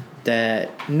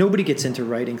that nobody gets into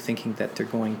writing thinking that they're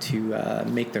going to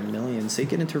make their millions. They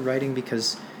get into writing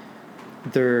because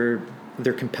they're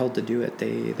compelled to do it.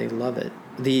 They love it.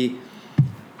 The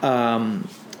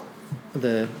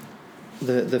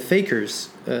fakers,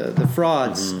 the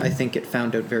frauds, I think get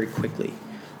found out very quickly,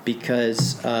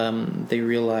 because they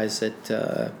realize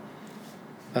that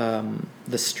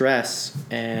the stress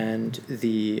and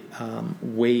the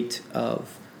weight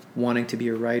of wanting to be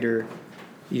a writer,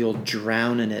 you'll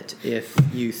drown in it if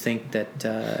you think that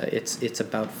it's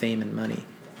about fame and money.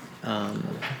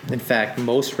 In fact,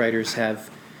 most writers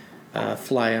have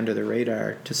fly under the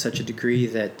radar to such a degree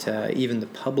that even the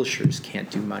publishers can't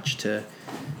do much to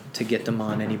get them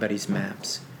on anybody's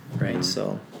maps, right?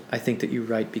 So I think that you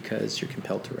write because you're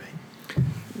compelled to write.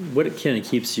 What kind of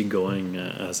keeps you going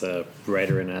as a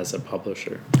writer and as a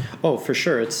publisher? Oh, for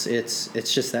sure. It's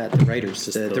just that, the writers,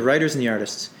 the writers and the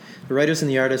artists. The writers and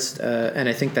the artists, and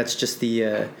I think that's just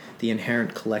the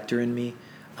inherent collector in me,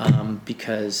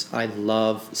 because I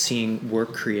love seeing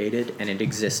work created and it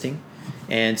existing.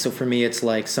 And so for me, it's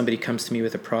like somebody comes to me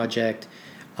with a project,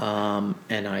 and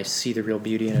I see the real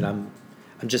beauty in it. I'm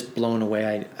just blown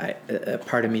away. A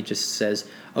part of me just says,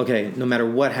 okay, no matter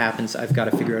what happens, I've got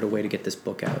to figure out a way to get this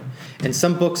book out. And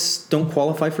some books don't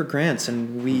qualify for grants,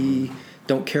 and we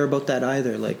don't care about that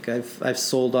either. Like I've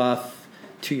sold off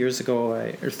 3 years ago,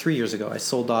 I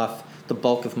sold off the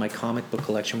bulk of my comic book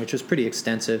collection, which was pretty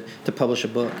extensive, to publish a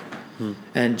book.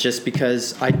 And just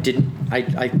because I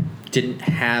didn't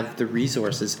have the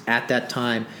resources at that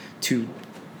time to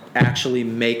actually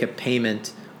make a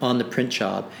payment on the print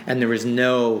job, and there was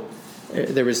no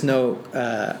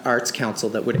arts council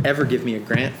that would ever give me a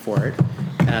grant for it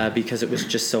because it was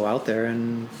just so out there,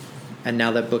 and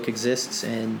now that book exists,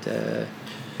 and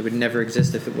it would never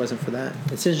exist if it wasn't for that.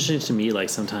 It's interesting to me, like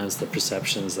sometimes the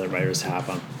perceptions that writers have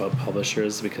about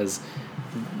publishers, because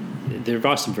they're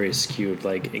often very skewed.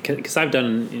 Like, because I've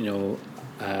done,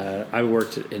 I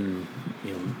worked in,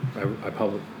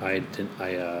 I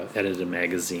edited a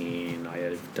magazine. I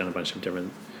had done a bunch of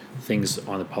different things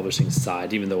on the publishing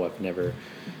side, even though I've never,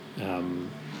 I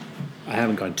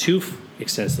haven't gone too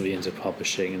extensively into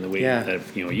publishing in the way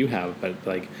that you have, but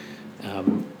like.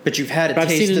 But you've had a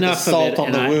taste of the salt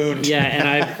on the wound.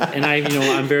 Yeah, and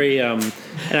I'm very, and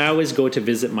I always go to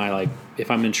visit my, like, if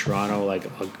I'm in Toronto, like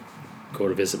I'll go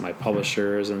to visit my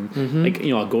publishers, and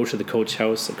I'll go to the Coach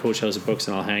House of Books,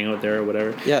 and I'll hang out there or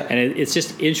whatever. Yeah, and it's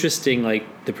just interesting,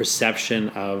 like the perception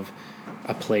of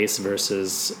a place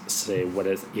versus, say, what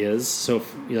it is. So,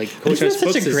 like, Coach House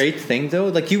Books is such a great thing, though.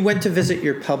 Like, you went to visit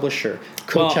your publisher,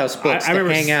 Coach House Books, to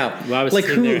hang out. Well, I was like,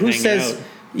 who says? Out.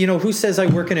 Who says I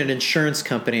work in an insurance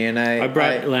company and I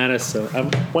brought Atlanta. So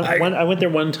I went there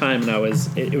one time,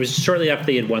 and it was shortly after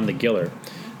they had won the Giller,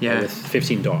 with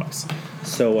 15 Dogs.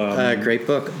 So great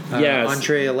book.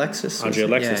 Andre Alexis.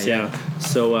 Yeah.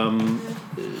 So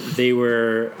they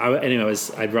were.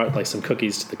 I brought like some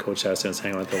cookies to the Coach House, and I was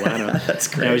hanging out with Atlanta. That's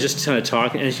great. And I was just kind of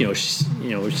talking, and I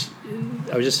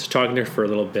was just talking to her for a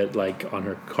little bit, like on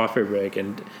her coffee break,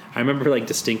 and I remember like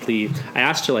distinctly, I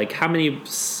asked her like, how many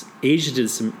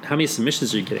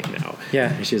submissions are you getting now?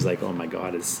 Yeah. And she was like, oh my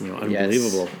God, it's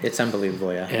unbelievable. Yeah, it's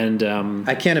unbelievable, yeah. And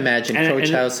I can't imagine Coach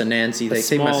House and Nancy,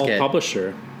 they must get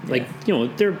publisher. Like,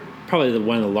 they're probably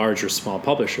one of the larger small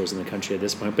publishers in the country at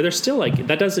this point, but they're still like,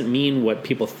 that doesn't mean what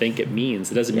people think it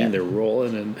means. It doesn't mean they're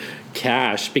rolling in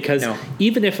cash, because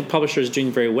even if a publisher is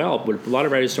doing very well, what a lot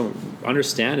of writers don't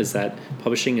understand is that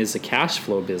publishing is a cash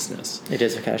flow business. It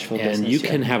is a cash flow business. And you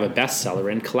can have a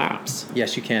bestseller and collapse.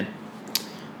 Yes, you can.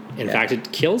 In fact,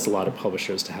 it kills a lot of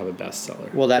publishers to have a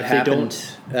bestseller. Well, that happened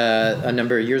a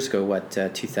number of years ago.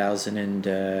 2000 and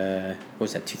what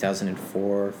was that? 2004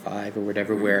 or 5 or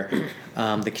whatever, where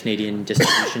the Canadian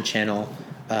distribution channel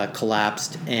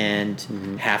collapsed, and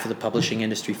half of the publishing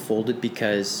industry folded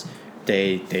because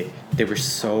they were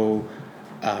so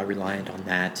reliant on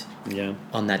that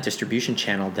distribution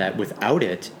channel, that without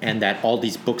it, and that all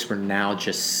these books were now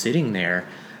just sitting there.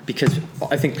 Because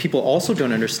I think people also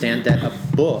don't understand that a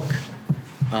book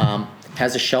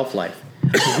has a shelf life.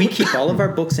 We keep all of our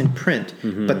books in print,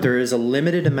 but there is a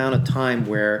limited amount of time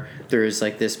where there is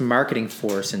like this marketing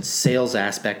force and sales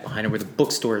aspect behind it, where the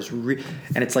bookstore is, and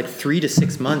it's like 3 to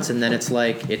 6 months, and then it's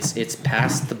like it's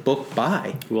passed the book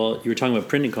by. Well, you were talking about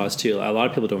printing costs too. A lot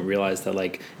of people don't realize that,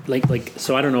 like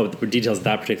so I don't know the details of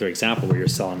that particular example where you're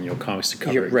selling comics to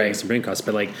cover some printing costs,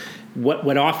 but like.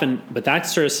 What often, but that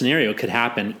sort of scenario could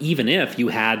happen even if you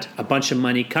had a bunch of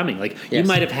money coming. Like you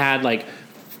might have had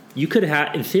you could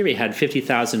have, in theory, had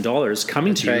 $50,000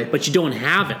 coming to you, but you don't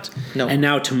have it. No. And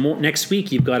now next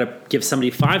week you've got to give somebody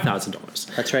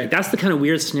 $5,000. That's right. That's the kind of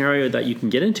weird scenario that you can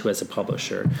get into as a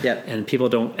publisher. Yeah. And people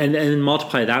don't, and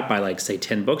multiply that by like say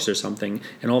 10 books or something,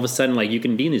 and all of a sudden like you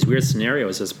can be in these weird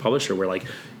scenarios as a publisher where like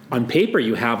on paper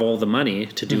you have all the money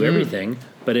to do everything,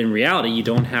 but in reality you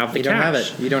don't have the cash. You don't have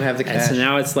it. You don't have the cash. And so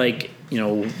now it's like,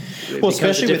 well,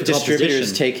 especially with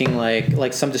distributors taking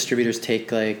like some distributors take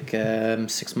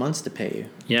 6 months to pay you.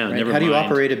 Yeah, right? never How mind. do you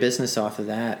operate a business off of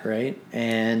that, right?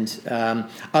 And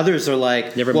others are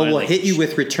like, we'll hit you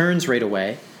with returns right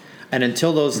away. And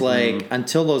until those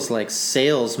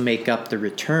sales make up the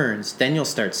returns, then you'll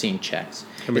start seeing checks.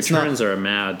 And returns are a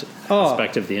mad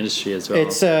aspect of the industry as well.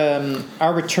 It's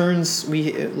our returns.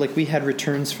 We had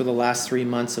returns for the last 3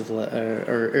 months of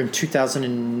or in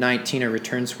 2019. Our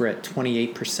returns were at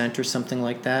 28% or something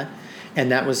like that,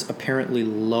 and that was apparently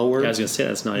lower. I was going to say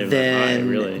that's not even that high,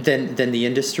 really. Than the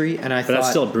industry, and I thought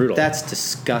that's still brutal. That's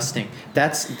disgusting.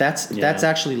 That's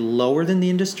actually lower than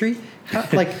the industry.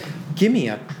 Give me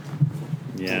a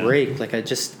break.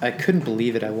 I couldn't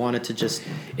believe it. I wanted to just.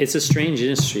 It's a strange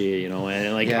industry, and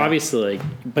obviously,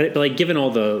 but given all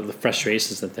the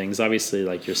frustrations and things, obviously,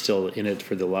 you're still in it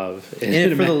for the love. In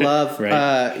it for the love, right?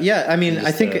 I mean,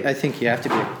 I think you have to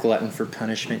be a glutton for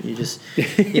punishment. You just,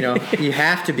 you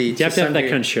have to be. You have to have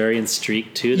that contrarian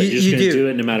streak too. That you're just going to do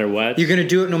it no matter what. You're going to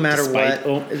do it no matter Despite,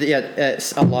 what.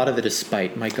 A lot of it is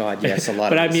spite. My God, yes, a lot.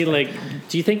 But of it I mean,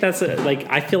 do you think that's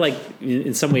I feel like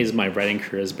in some ways my writing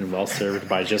career has been well served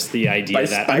by just the idea By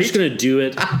that spite? I'm just going to do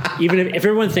it. Even if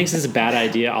everyone thinks it's a bad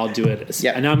idea, I'll do it.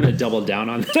 Yeah. And now I'm going to double down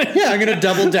on that. Yeah, I'm going to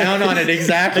double down on it.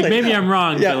 Exactly. Like maybe I'm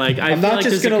wrong, but like I'm feel not like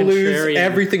just there's a going to lose contrarian-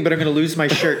 everything, but I'm going to lose my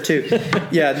shirt too.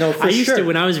 Yeah, no, for I used sure. to,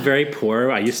 when I was very poor,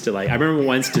 I used to like, I remember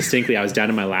once distinctly, I was down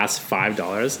to my last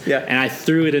 $5. Yeah. And I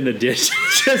threw it in the dish.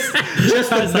 just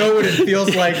to know what it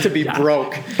feels like to be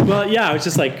broke. Well, yeah, I was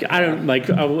just like, I don't like,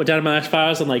 I went down to my last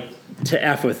 $5. I'm like, to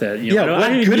F with it. You know? Yeah, I what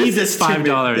don't even good need is this this to me?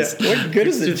 $5. Yeah, what good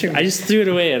is it to me? I just threw it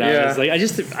away, and I Yeah. was like,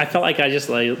 I felt like I just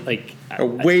like A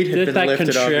weight had been that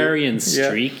lifted off you. contrarian Yeah.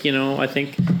 streak. You know, I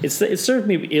think it served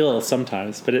me ill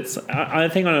sometimes, but I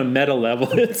think on a meta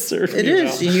level it served It me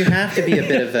is. well. You have to be a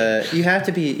bit of a. You have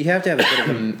to have a bit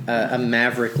of a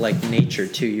maverick like nature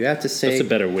too. You have to say. That's a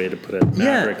better way to put it.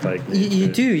 Maverick, like you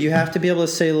do. You have to be able to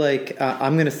say like,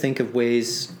 I'm going to think of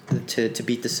ways to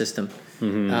beat the system.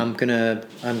 Mm-hmm.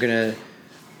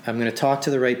 I'm gonna talk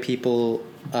to the right people,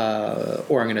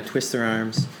 or I'm gonna twist their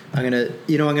arms. I'm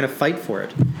gonna fight for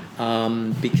it,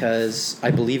 because I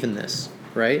believe in this,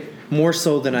 right? More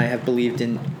so than I have believed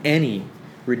in any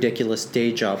ridiculous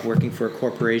day job working for a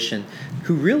corporation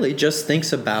who really just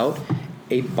thinks about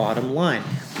a bottom line.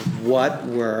 What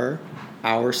were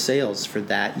our sales for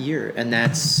that year? And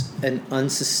that's an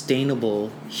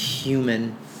unsustainable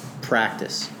human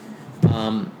practice.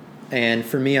 And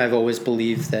for me, I've always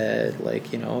believed that,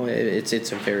 like, you know, it's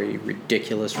a very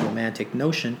ridiculous romantic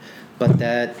notion, but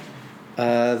that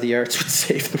the arts would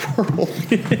save the world.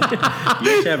 You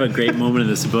actually have a great moment in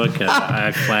this book.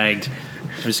 I flagged.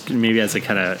 Just maybe as a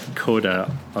kind of coda,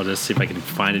 I'll just see if I can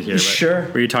find it here. But Sure.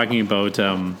 Where you're talking about.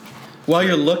 While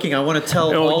you're looking, I want to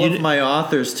tell Oh, all you- of my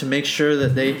authors to make sure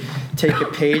that they take a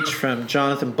page from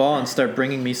Jonathan Ball and start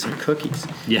bringing me some cookies.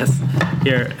 Yes,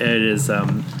 here it is.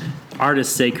 Art is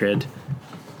sacred.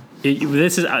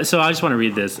 This is so. I just want to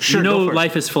read this. Sure, you know, go for it.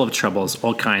 life is full of troubles,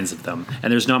 all kinds of them,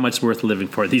 and there's not much worth living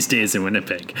for these days in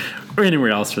Winnipeg, or anywhere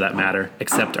else for that matter,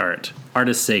 except art. Art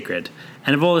is sacred,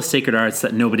 and of all the sacred arts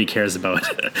that nobody cares about,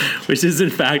 which is in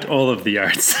fact all of the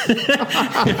arts.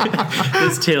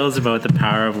 This tale is about the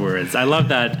power of words. I love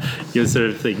that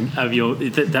sort of thing of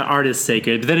the art is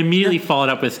sacred, but then immediately followed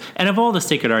up with, and of all the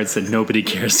sacred arts that nobody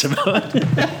cares about.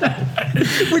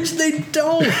 Which they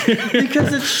don't,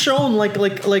 because it's shown like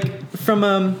from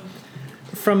a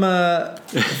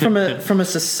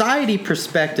society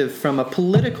perspective, from a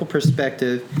political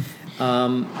perspective,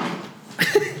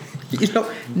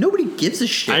 nobody gives a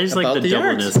shit I just like about the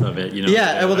doubleness arts. of it, you know.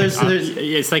 Yeah, well, there's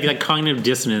it's like that cognitive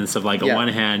dissonance of like, on Yeah. one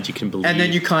hand, you can believe, and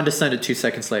then you condescend it 2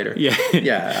 seconds later. Yeah.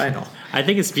 Yeah, I know. I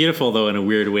think it's beautiful though in a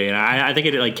weird way, and I think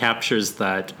it like captures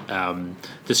that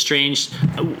the strange.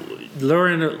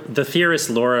 The theorist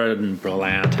Lauren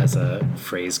Berlant has a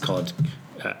phrase called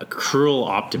cruel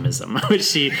optimism, which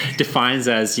she defines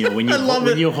as when you I love it.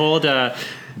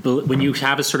 when you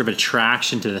have a sort of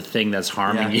attraction to the thing that's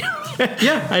harming you.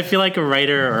 Yeah. I feel like a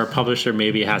writer or a publisher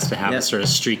maybe has to have Yeah. a sort of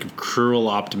streak of cruel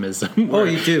optimism. Oh, where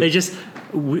you do. They just,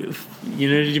 you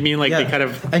know what I mean? Like they kind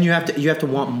of. and you have to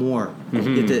want more.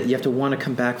 You have to want to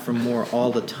come back for more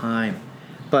all the time.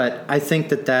 But I think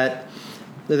that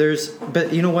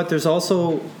but you know what? There's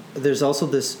also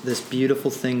this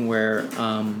beautiful thing where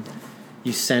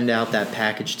you send out that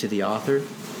package to the author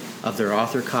of their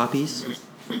author copies,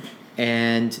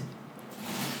 and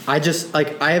I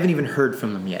haven't even heard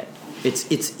from them yet.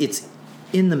 It's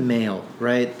in the mail,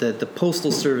 right? The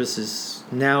postal service has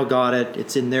now got it.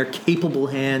 It's in their capable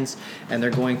hands, and they're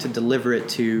going to deliver it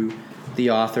to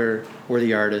the author or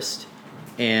the artist.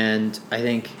 And I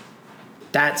think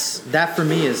that for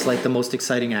me is like the most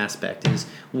exciting aspect, is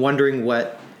wondering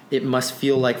what it must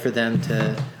feel like for them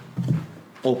to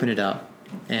open it up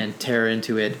and tear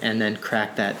into it and then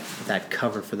crack that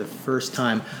cover for the first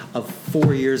time of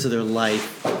 4 years of their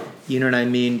life. You know what I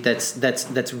mean?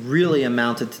 That's really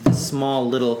amounted to this small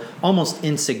little, almost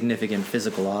insignificant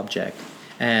physical object.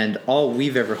 And all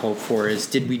we've ever hoped for is,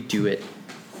 did we do it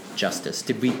justice?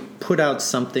 Did we put out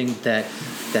something that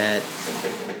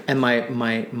and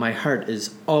my heart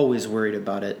is always worried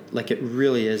about it. Like, it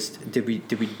really is. Did we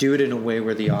do it in a way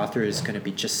where the author is going to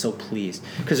be just so pleased?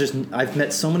 Because I've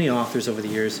met so many authors over the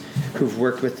years who've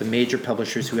worked with the major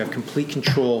publishers who have complete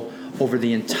control over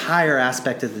the entire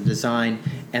aspect of the design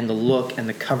and the look and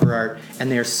the cover art,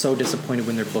 and they are so disappointed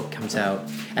when their book comes out.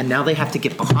 And now they have to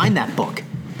get behind that book.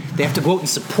 They have to go out and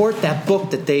support that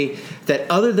book that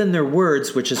other than their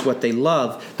words, which is what they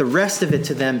love, the rest of it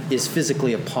to them is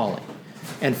physically appalling.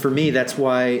 And for me, that's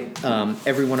why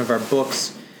every one of our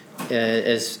books,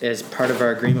 as part of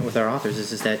our agreement with our authors,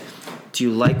 is that, do you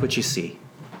like what you see?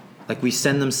 Like, we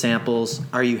send them samples.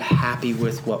 Are you happy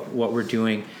with what we're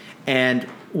doing? And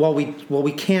while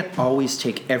we can't always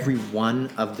take every one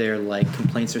of their like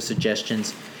complaints or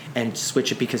suggestions and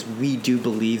switch it, because we do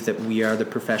believe that we are the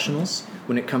professionals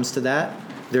when it comes to that.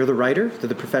 They're the writer. They're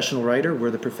the professional writer. We're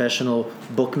the professional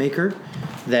bookmaker.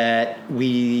 That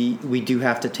we do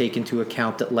have to take into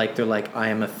account that, like, they're like, I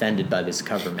am offended by this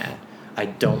cover, Matt. I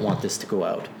don't want this to go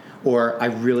out. Or I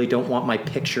really don't want my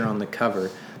picture on the cover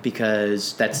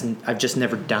because I've just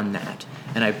never done that.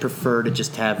 And I prefer to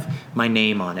just have my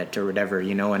name on it or whatever,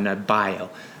 and a bio.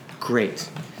 Great.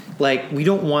 Like, we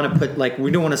don't want to put, like,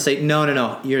 we don't want to say,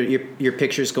 no, your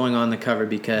picture's going on the cover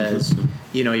because,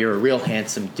 you're a real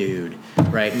handsome dude,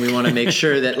 right? And we want to make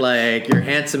sure that, like, your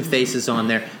handsome face is on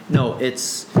there. No,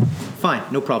 it's fine.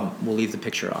 No problem. We'll leave the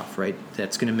picture off, right?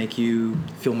 That's going to make you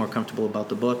feel more comfortable about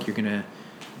the book. You're going to,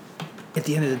 at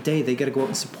the end of the day, they got to go out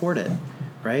and support it,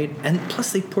 right? And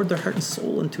plus, they poured their heart and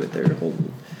soul into it. Their whole,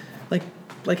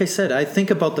 like I said, I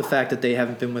think about the fact that they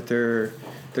haven't been with their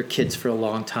kids for a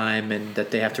long time, and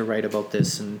that they have to write about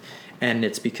this, and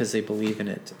it's because they believe in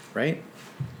it, right?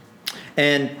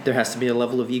 And there has to be a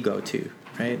level of ego too,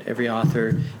 right? Every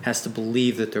author has to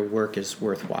believe that their work is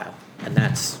worthwhile, and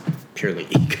that's purely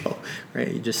ego,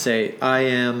 right? You just say, I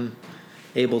am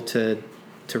able to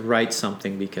write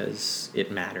something because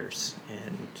it matters,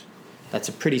 and that's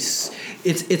a pretty.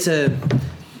 It's a.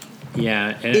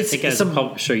 Yeah, and I think as a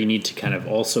publisher, you need to kind of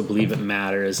also believe it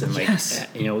matters, and, like, yes.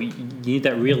 You need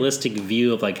that realistic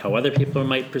view of, like, how other people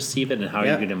might perceive it and how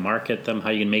you're going to market them,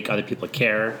 how you can make other people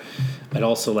care, but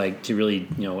also, like, to really,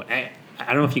 I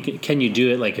don't know if you can you do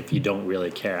it, like, if you don't really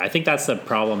care. I think that's the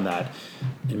problem that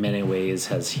in many ways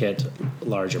has hit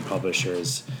larger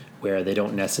publishers, where they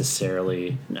don't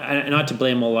necessarily, not to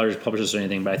blame all large publishers or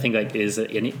anything, but I think, like, is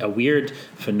a weird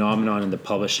phenomenon in the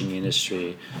publishing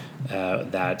industry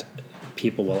that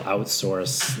people will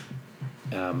outsource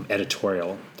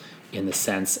editorial in the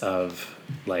sense of,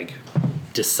 like,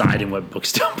 deciding what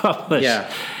books to publish,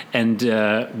 and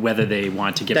whether they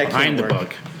want to get behind the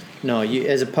book. No, you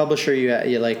as a publisher, you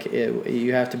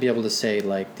have to be able to say,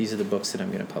 like, these are the books that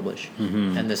I'm going to publish,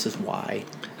 and this is why.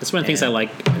 That's one of the things I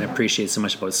like and appreciate so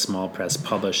much about small press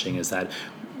publishing is that,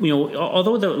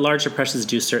 although the larger presses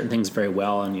do certain things very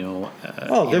well, and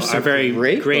there's some very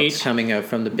great books coming out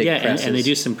from the big presses, and they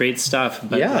do some great stuff.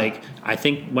 But like, I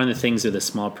think one of the things that the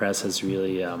small press has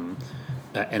really an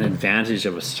advantage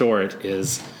of a sort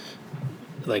is,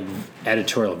 like,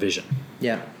 editorial vision.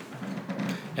 Yeah.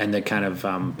 And the kind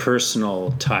of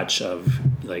personal touch of,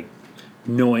 like,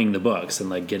 knowing the books and,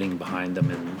 like, getting behind them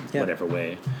in whatever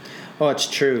way. Oh, it's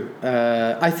true.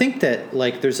 I think that,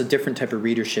 like, there's a different type of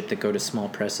readership that go to small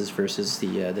presses versus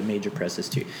the major presses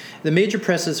too. The major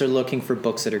presses are looking for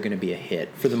books that are going to be a hit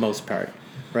for the most part,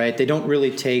 right? They don't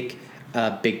really take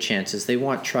big chances. They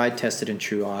want tried, tested, and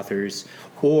true authors,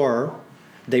 or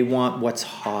they want what's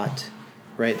hot,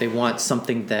 right? They want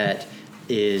something that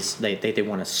is they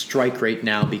want to strike right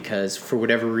now because for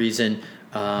whatever reason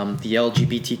the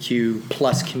LGBTQ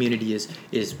plus community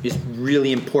is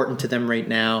really important to them right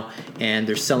now, and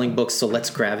they're selling books, so let's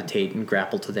gravitate and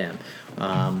grapple to them,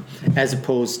 as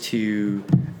opposed to,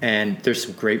 and there's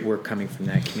some great work coming from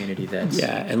that community that's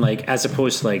and, like, as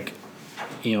opposed to, like,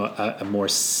 a more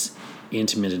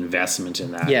intimate investment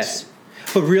in that. Yes,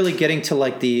 but really getting to,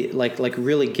 like, the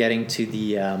really getting to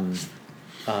the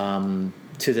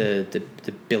to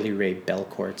the Billy Ray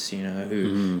Belcourts,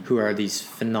 who are these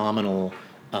phenomenal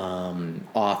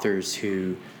authors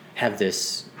who have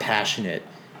this passionate,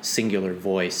 singular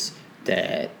voice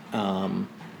that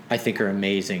I think are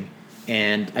amazing.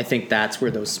 And I think that's where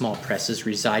those small presses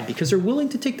reside, because they're willing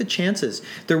to take the chances.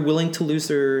 They're willing to lose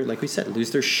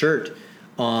their shirt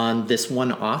on this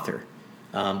one author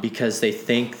because they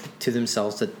think to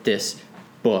themselves that this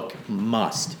book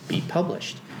must be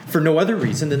published. For no other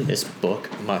reason than this book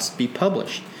must be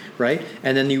published, right?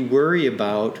 And then you worry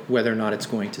about whether or not it's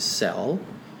going to sell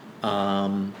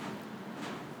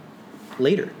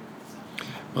later.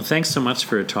 Well, thanks so much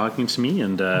for talking to me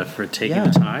and for taking the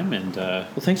time. And well,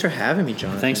 thanks for having me,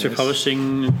 Jonathan. Thanks for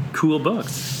publishing cool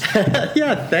books.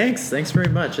 Yeah, thanks. Thanks very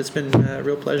much. It's been a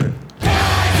real pleasure.